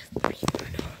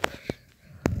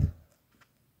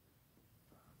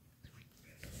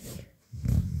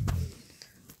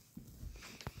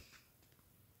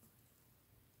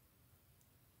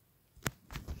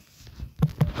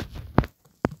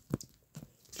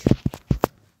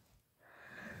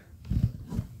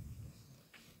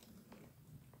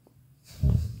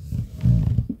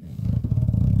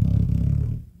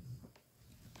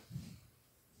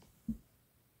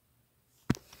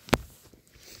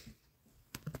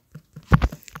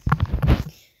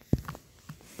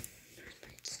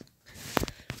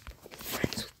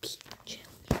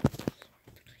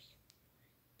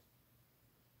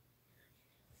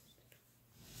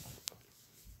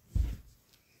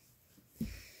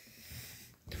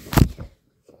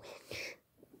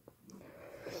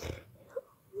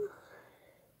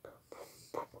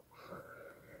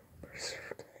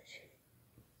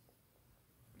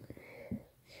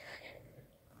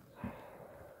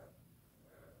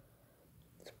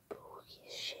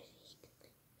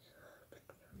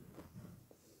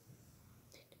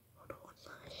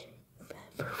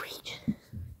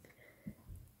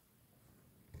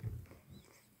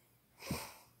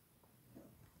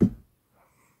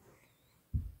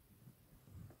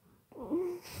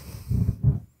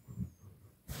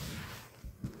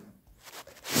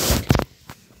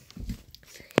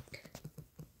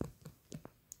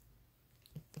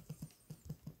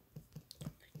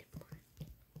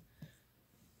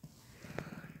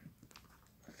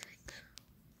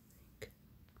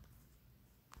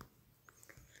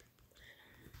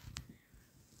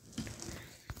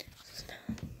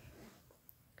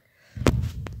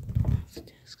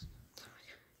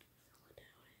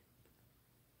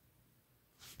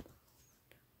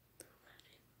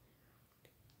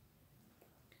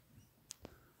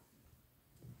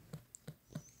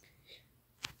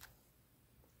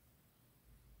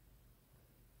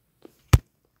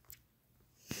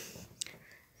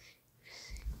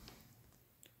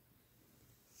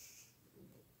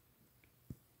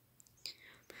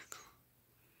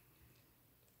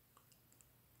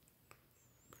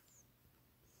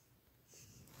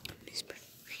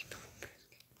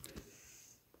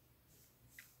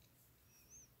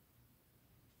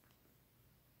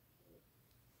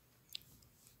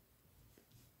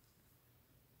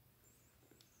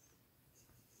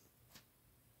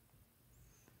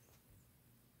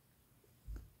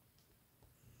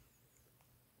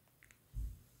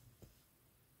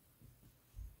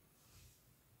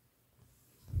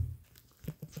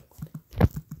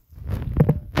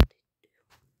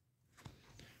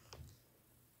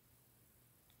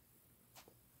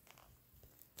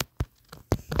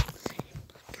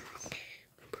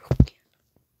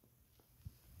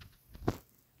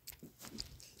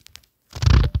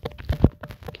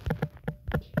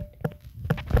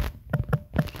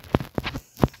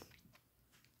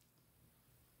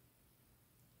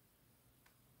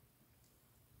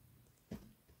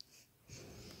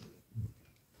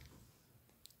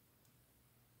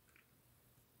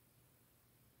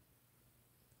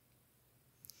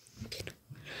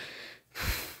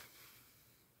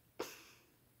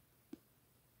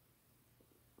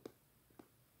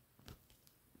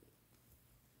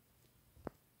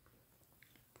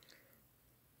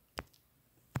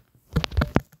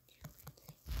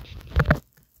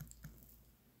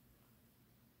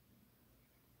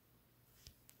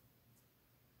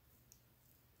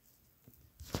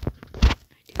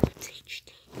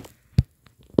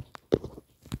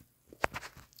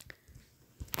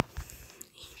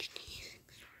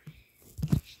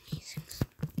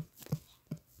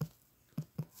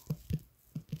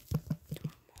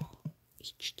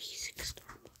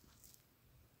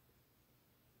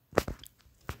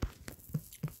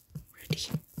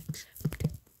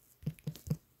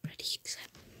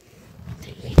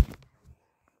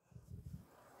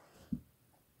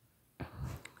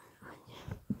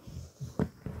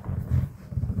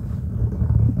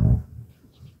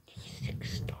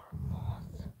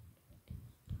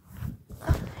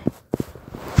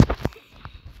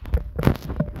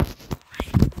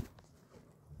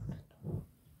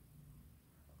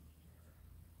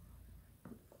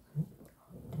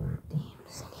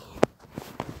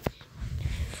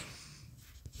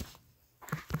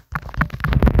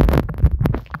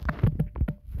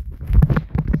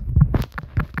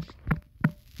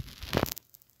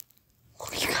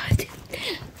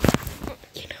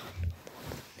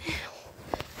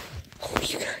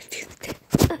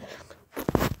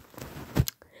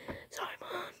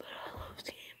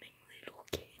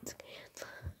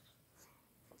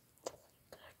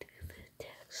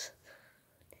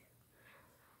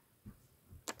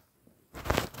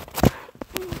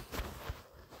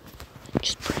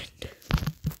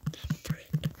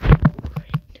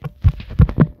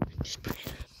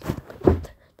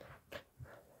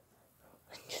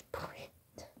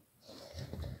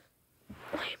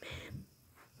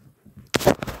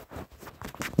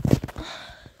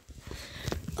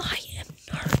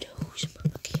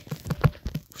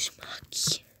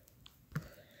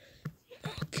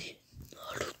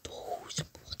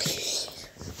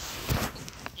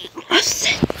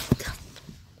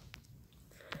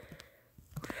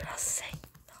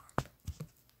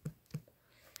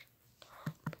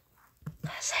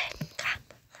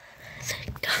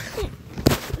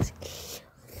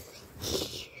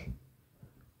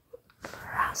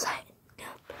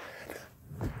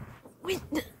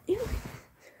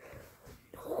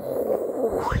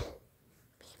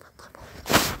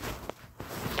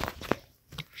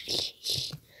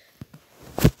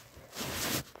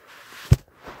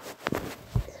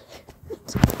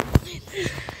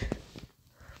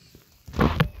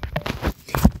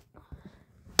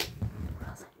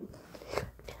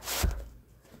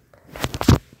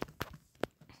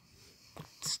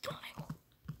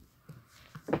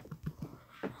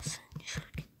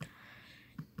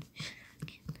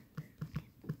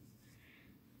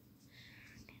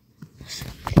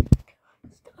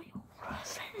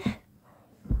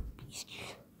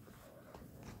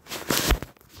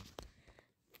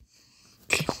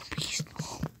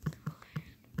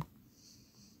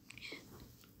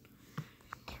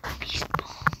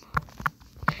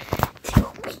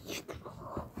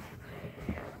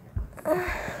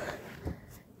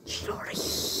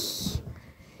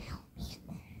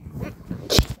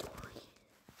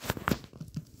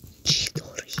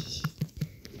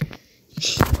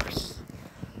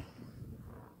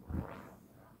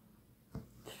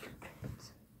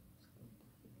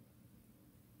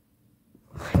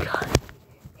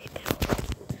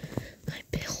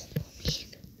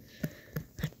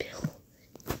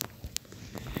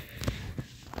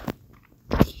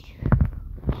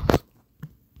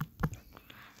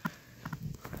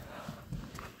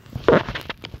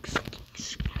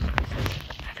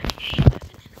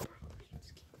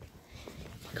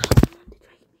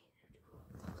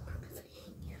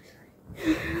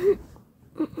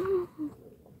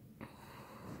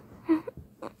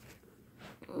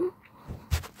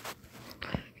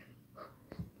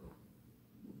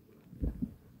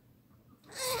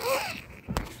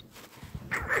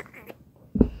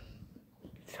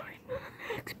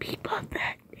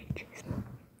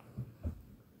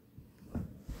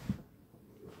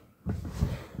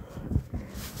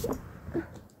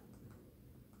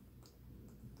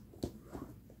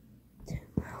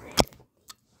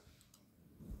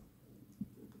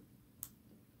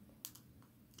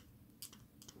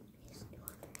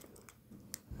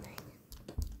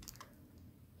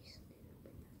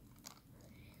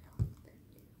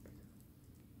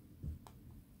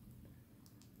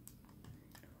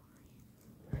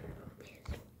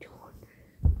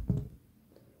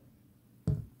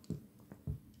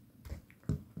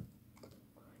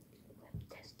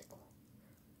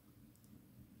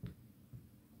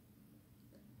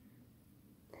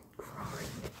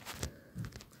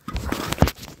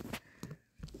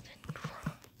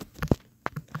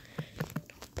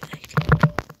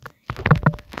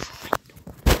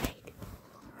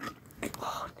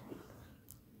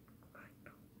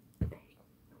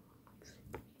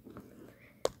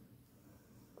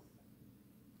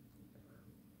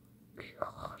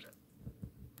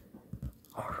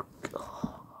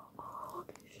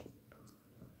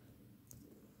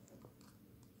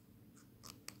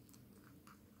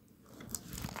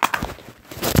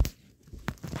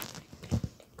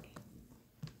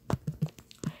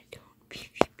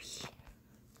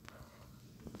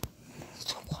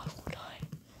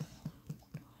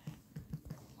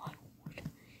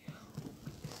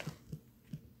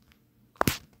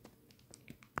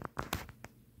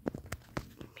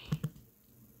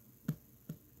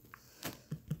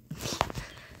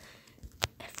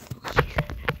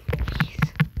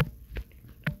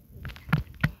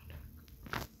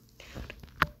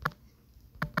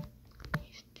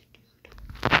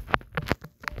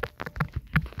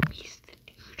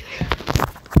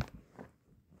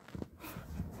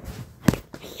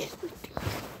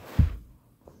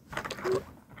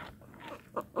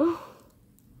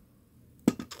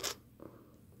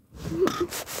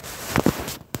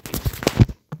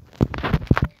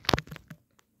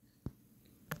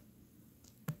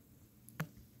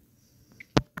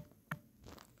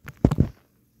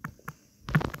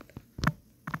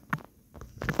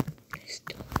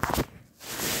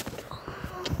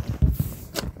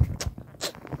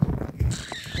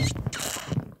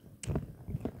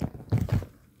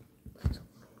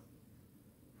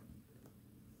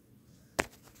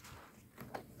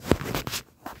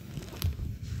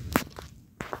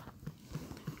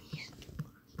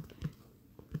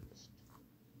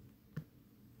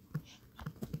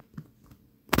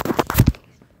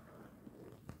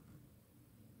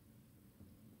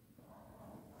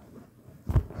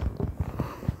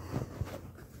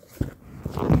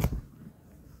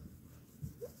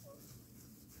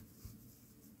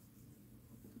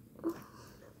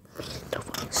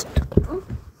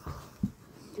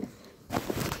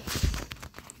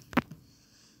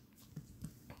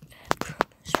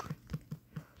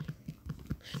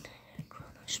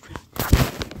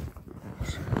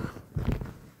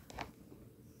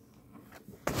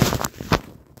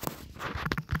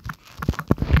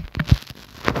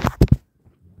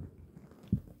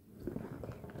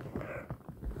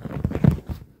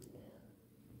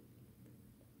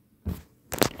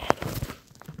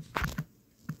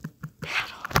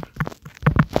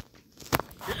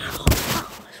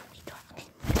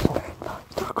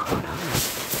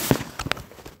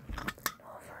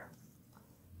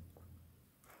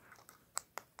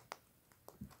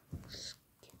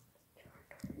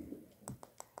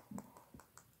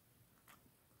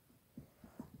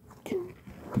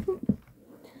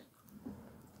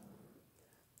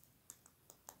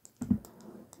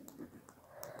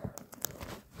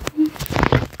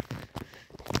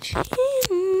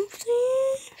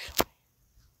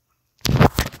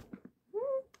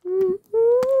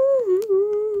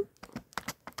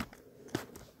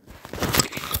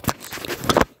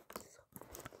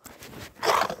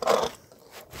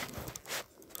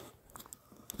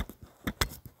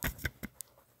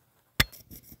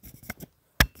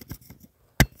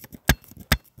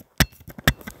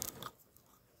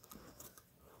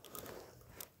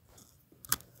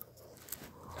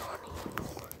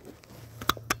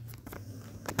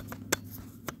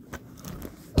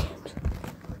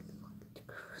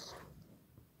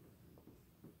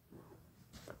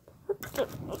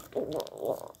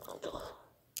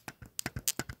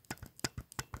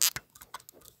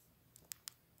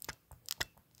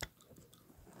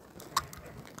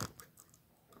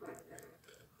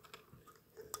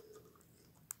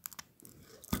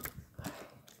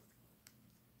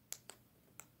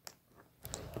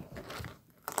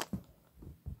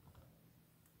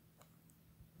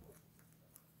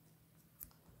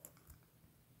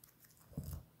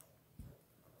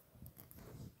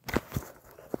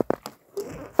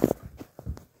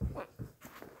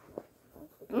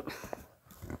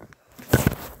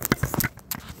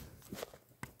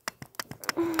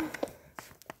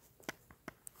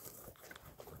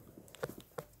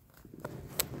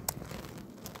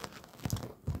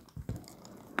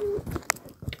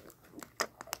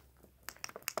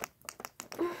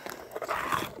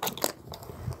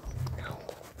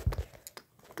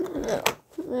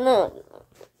 No.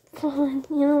 Fine.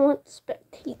 You know what?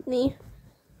 Spectate me.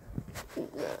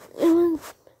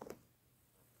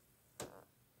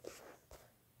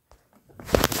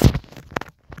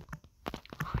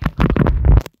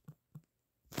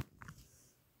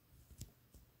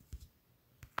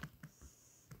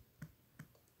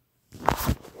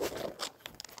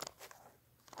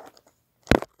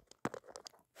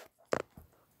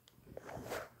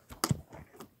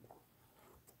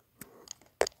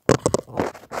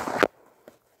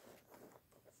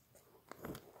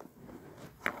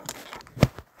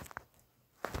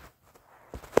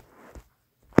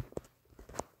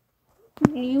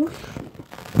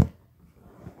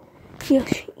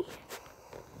 Yoshi.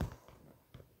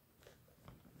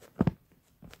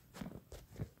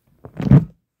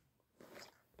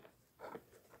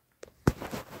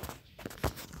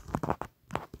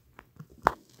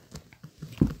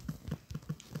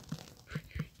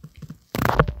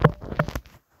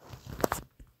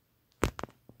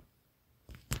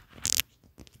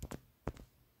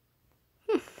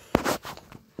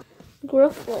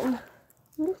 Grufflin.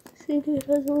 I wonder if the city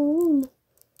has a room.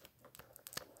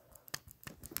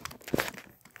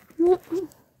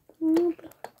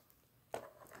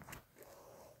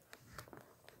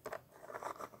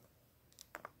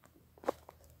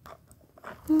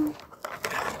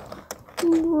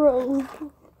 Bro.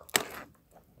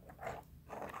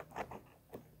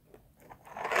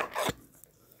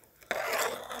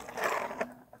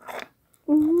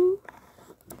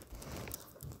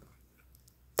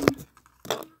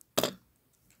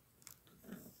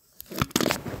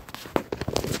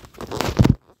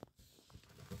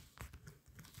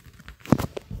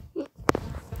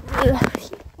 He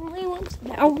only wants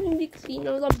down because he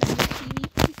knows I'm bad at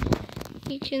PvP.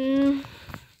 He can.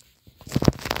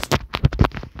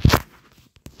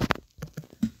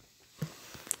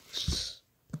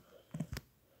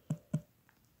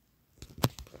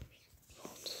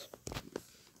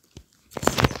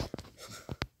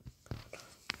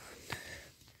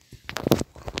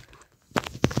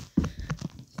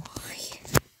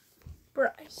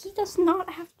 Bruh, he does not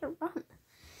have to run.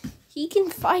 He can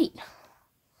fight.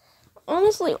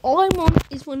 Honestly, all I want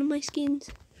is one of my skins.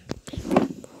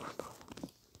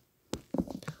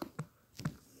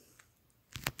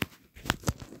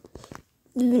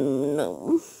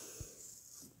 No.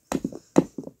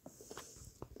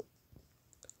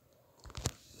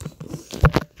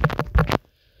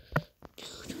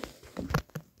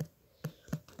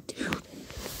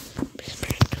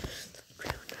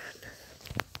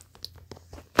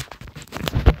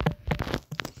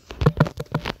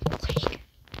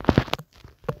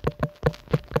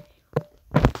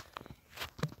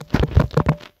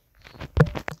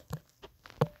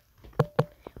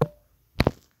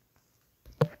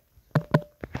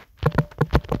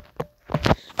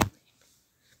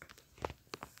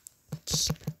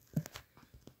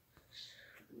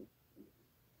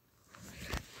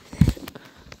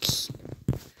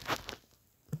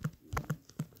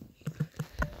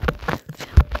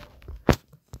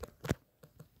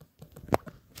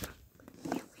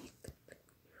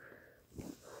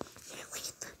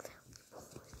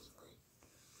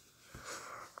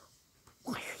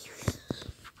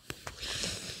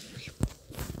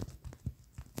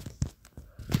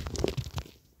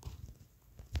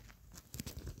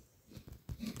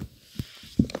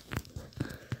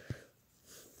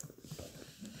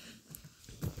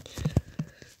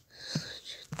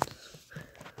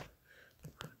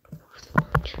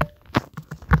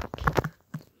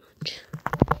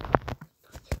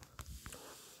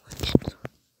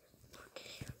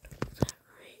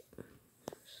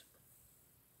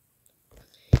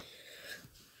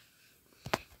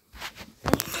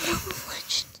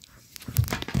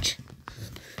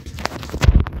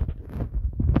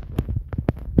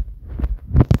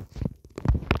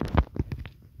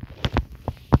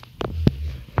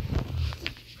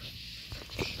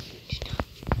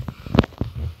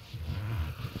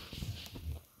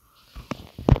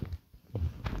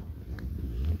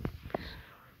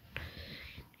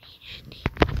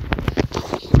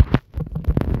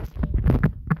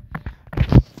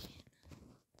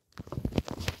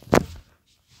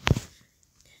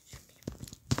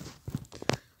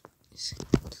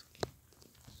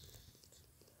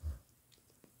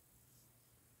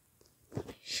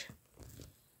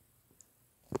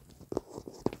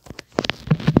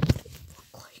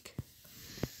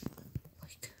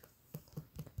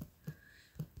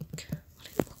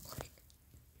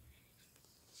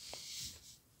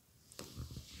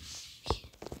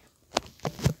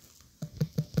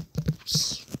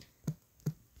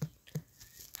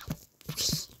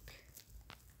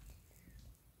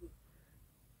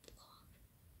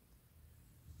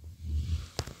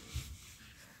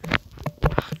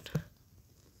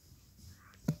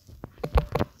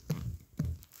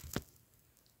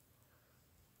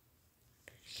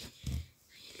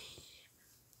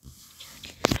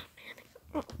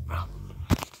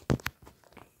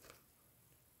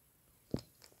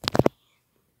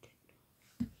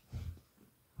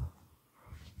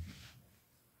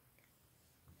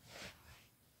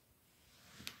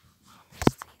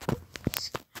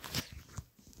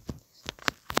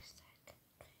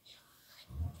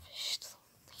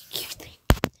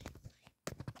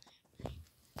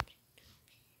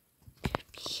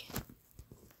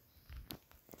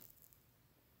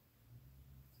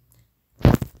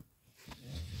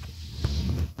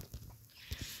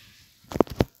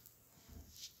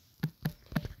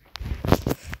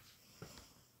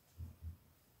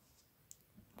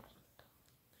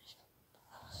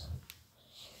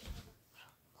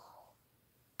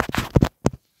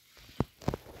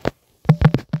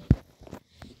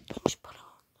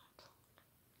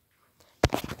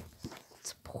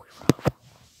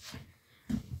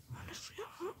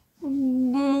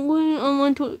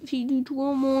 to feed you to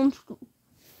a monster.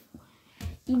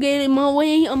 You get in my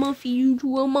way, I'm gonna feed you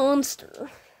to a monster.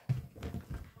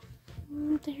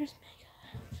 There's Mega.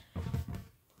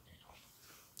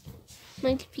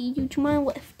 Might feed you to my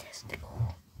left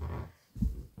testicle.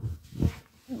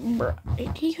 Bruh,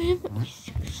 do you have any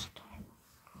superstar?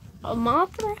 A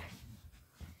Mothra?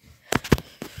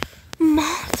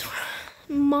 Mothra?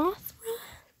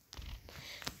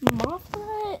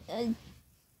 A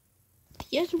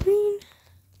Theaterine?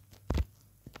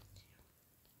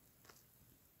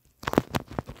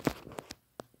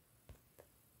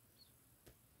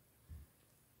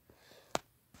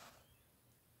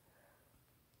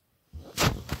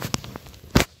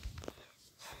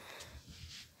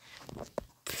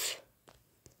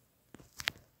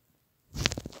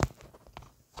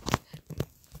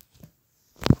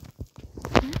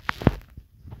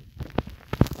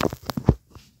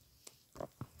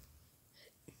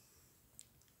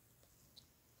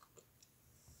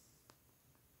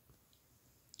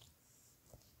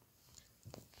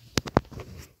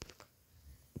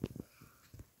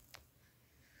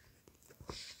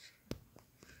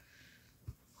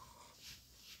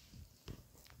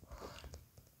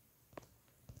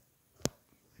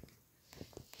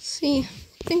 See, I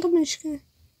think I'm just gonna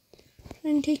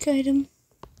try and take item.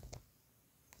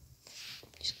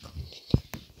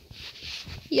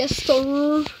 Yes,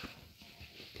 sir.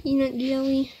 Peanut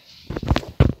jelly.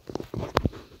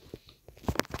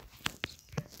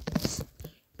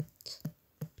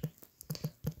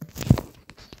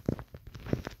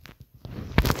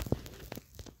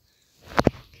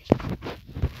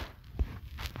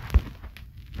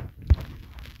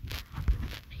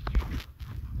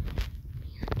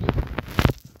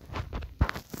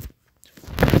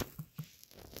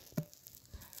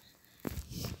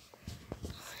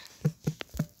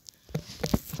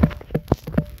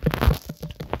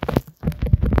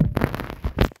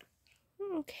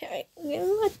 Okay, we're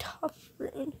getting a tough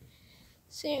rune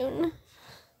soon.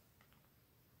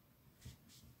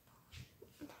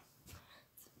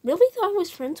 Really thought I was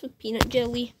friends with Peanut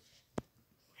Jelly.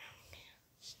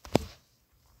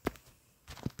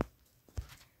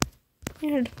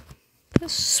 Weird. I could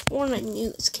have sworn I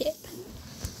knew this kid.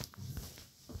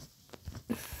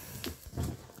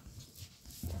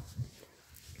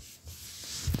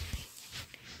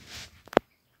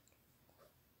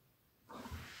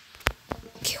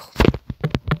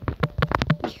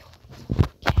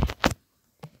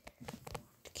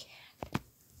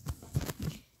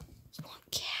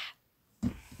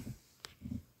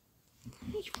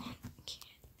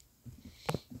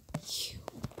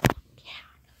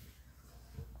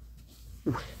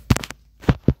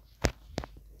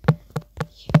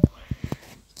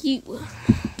 You.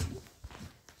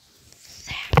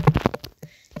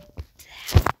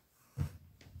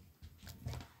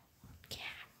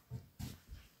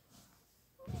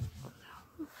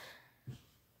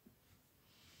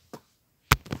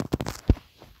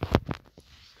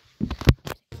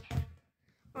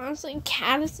 Honestly,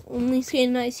 cat is the only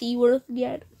skin I see worth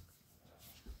getting.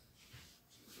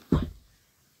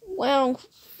 Wow,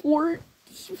 4,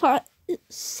 5,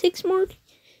 6 more,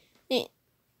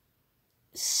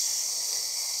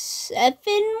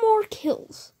 7 more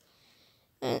kills.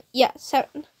 Yeah,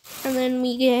 7, and then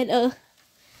we get a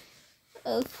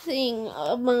thing.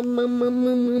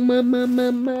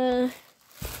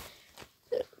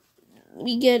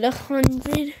 We get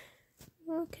 100.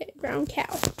 Okay, brown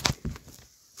cow.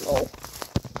 Oh.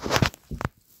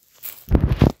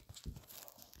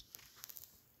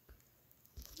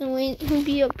 And wait, he'll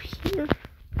be up here.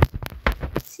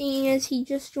 Seeing as he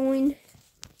just joined.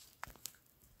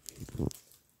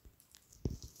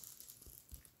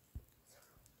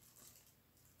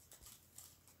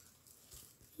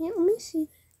 Yeah, let me see.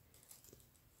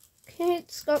 Okay,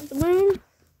 it's got the moon.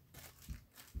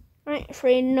 I ain't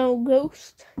afraid no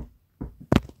ghost.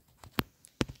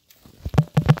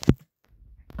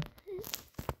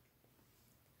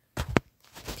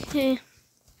 Okay.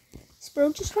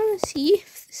 Bro, just want to see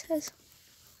if this has.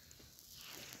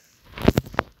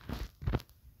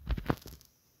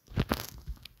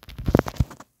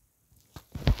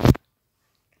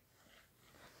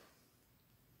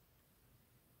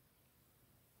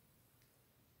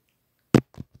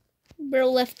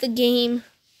 Bro left the game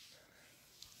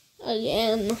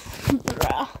again.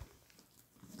 Bruh.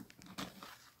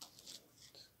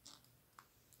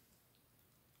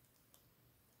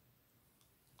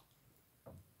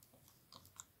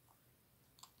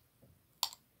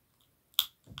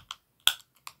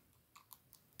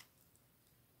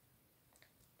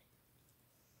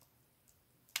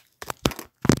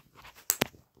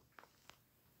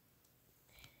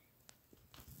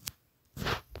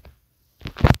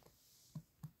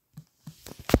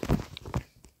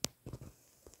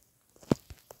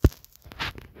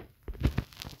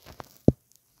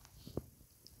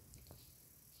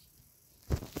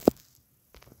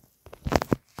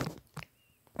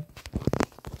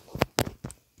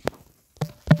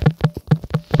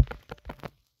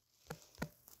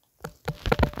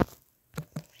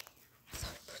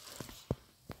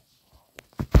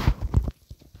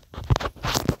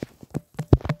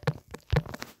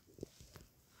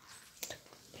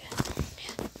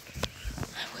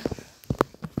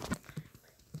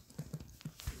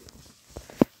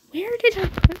 Where did I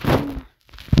put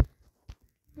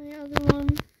my other one?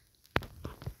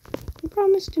 I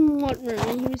promised him what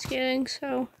room he was getting,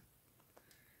 so...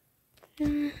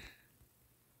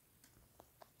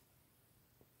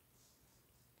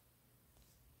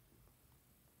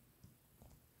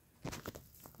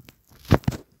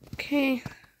 Okay.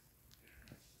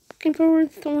 Looking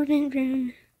forward to Thorn and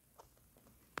Rune.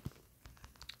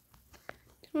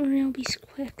 Don't worry, I'll be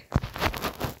quick.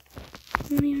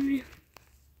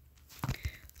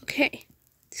 Okay,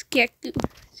 let's get good.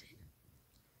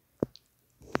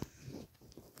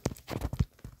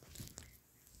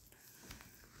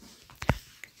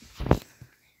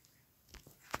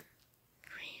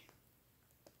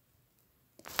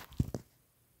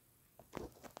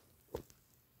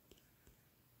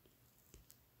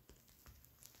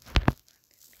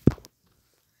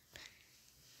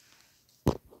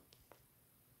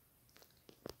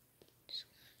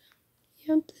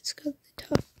 Yep, let's go the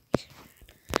tough.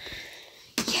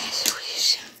 Yes,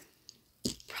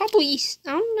 probably.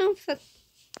 I don't know if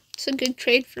that's a good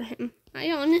trade for him.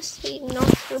 I honestly am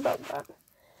not sure about that.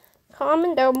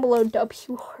 Comment down below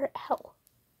W or L.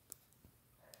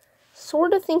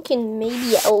 Sort of thinking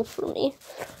maybe L for me.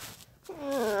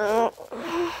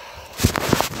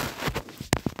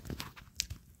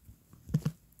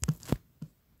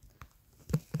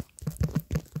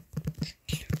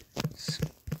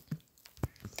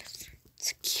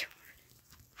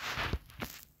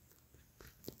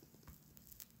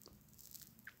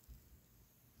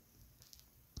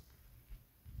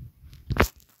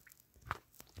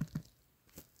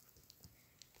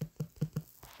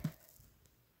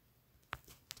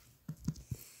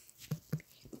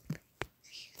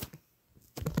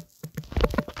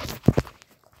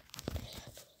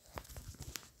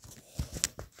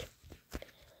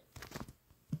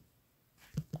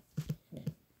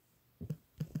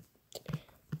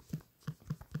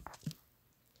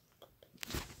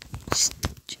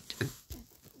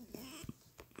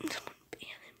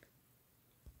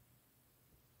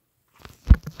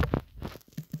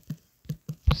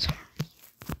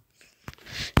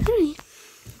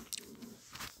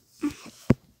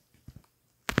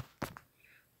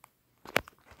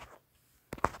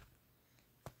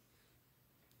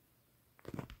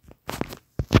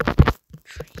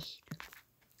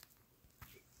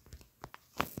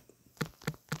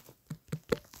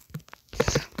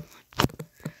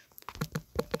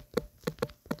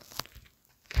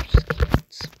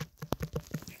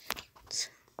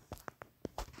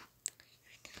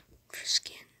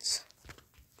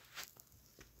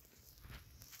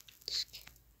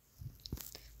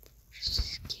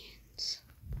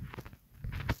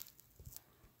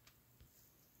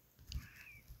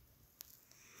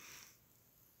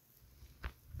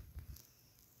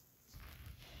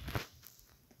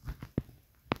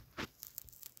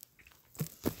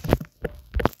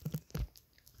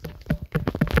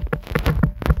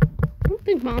 I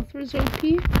think Mothra's OP.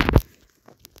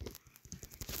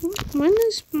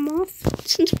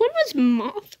 Since when was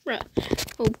Mothra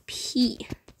OP?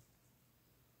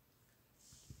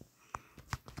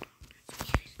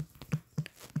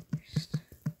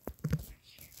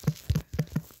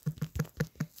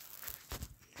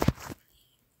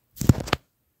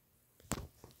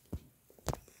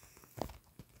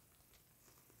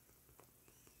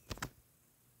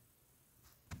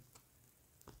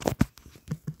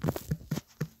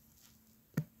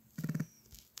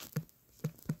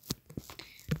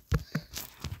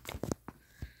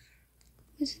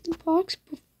 Is it the box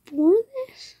before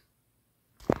this?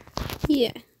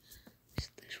 Yeah. It's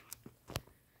this one.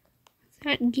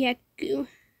 That Gekku.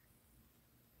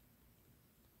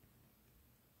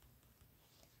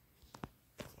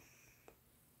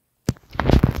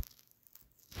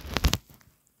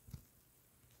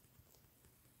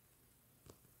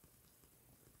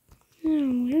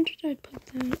 Oh, where did I put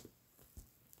that?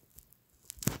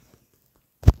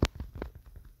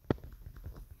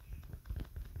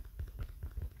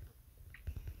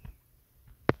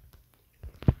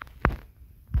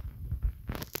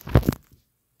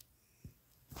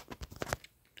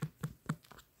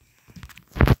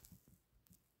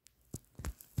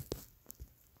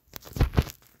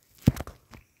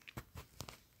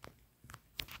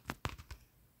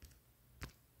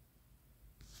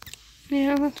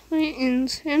 Yeah, that's my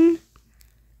ensign.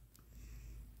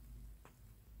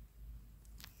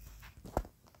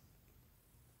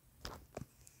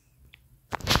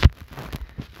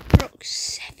 Broke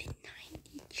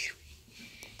 793.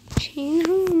 Chain,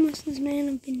 how long must this man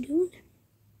have been doing?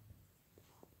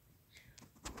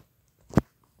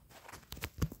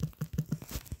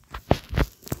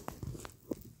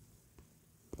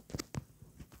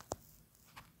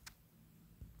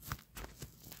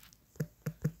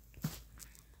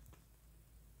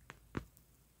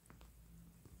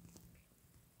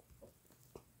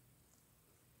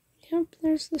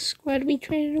 There's the squad we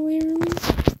traded away earlier.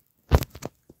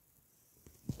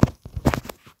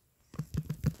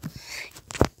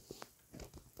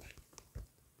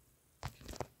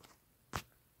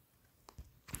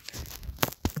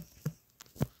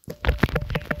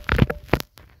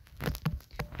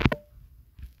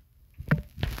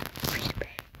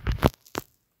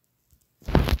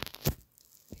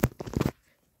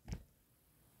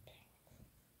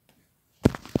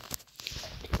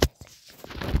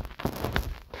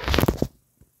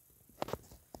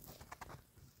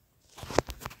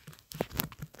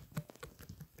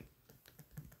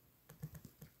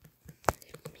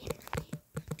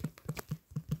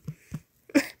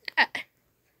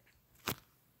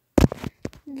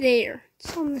 There,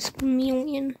 it's on this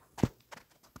chameleon.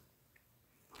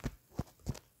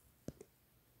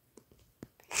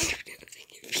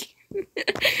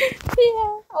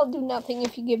 Yeah, I'll do nothing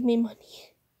if you give me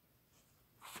money.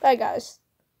 Bye, guys.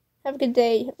 Have a good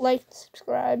day. Like,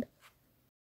 subscribe.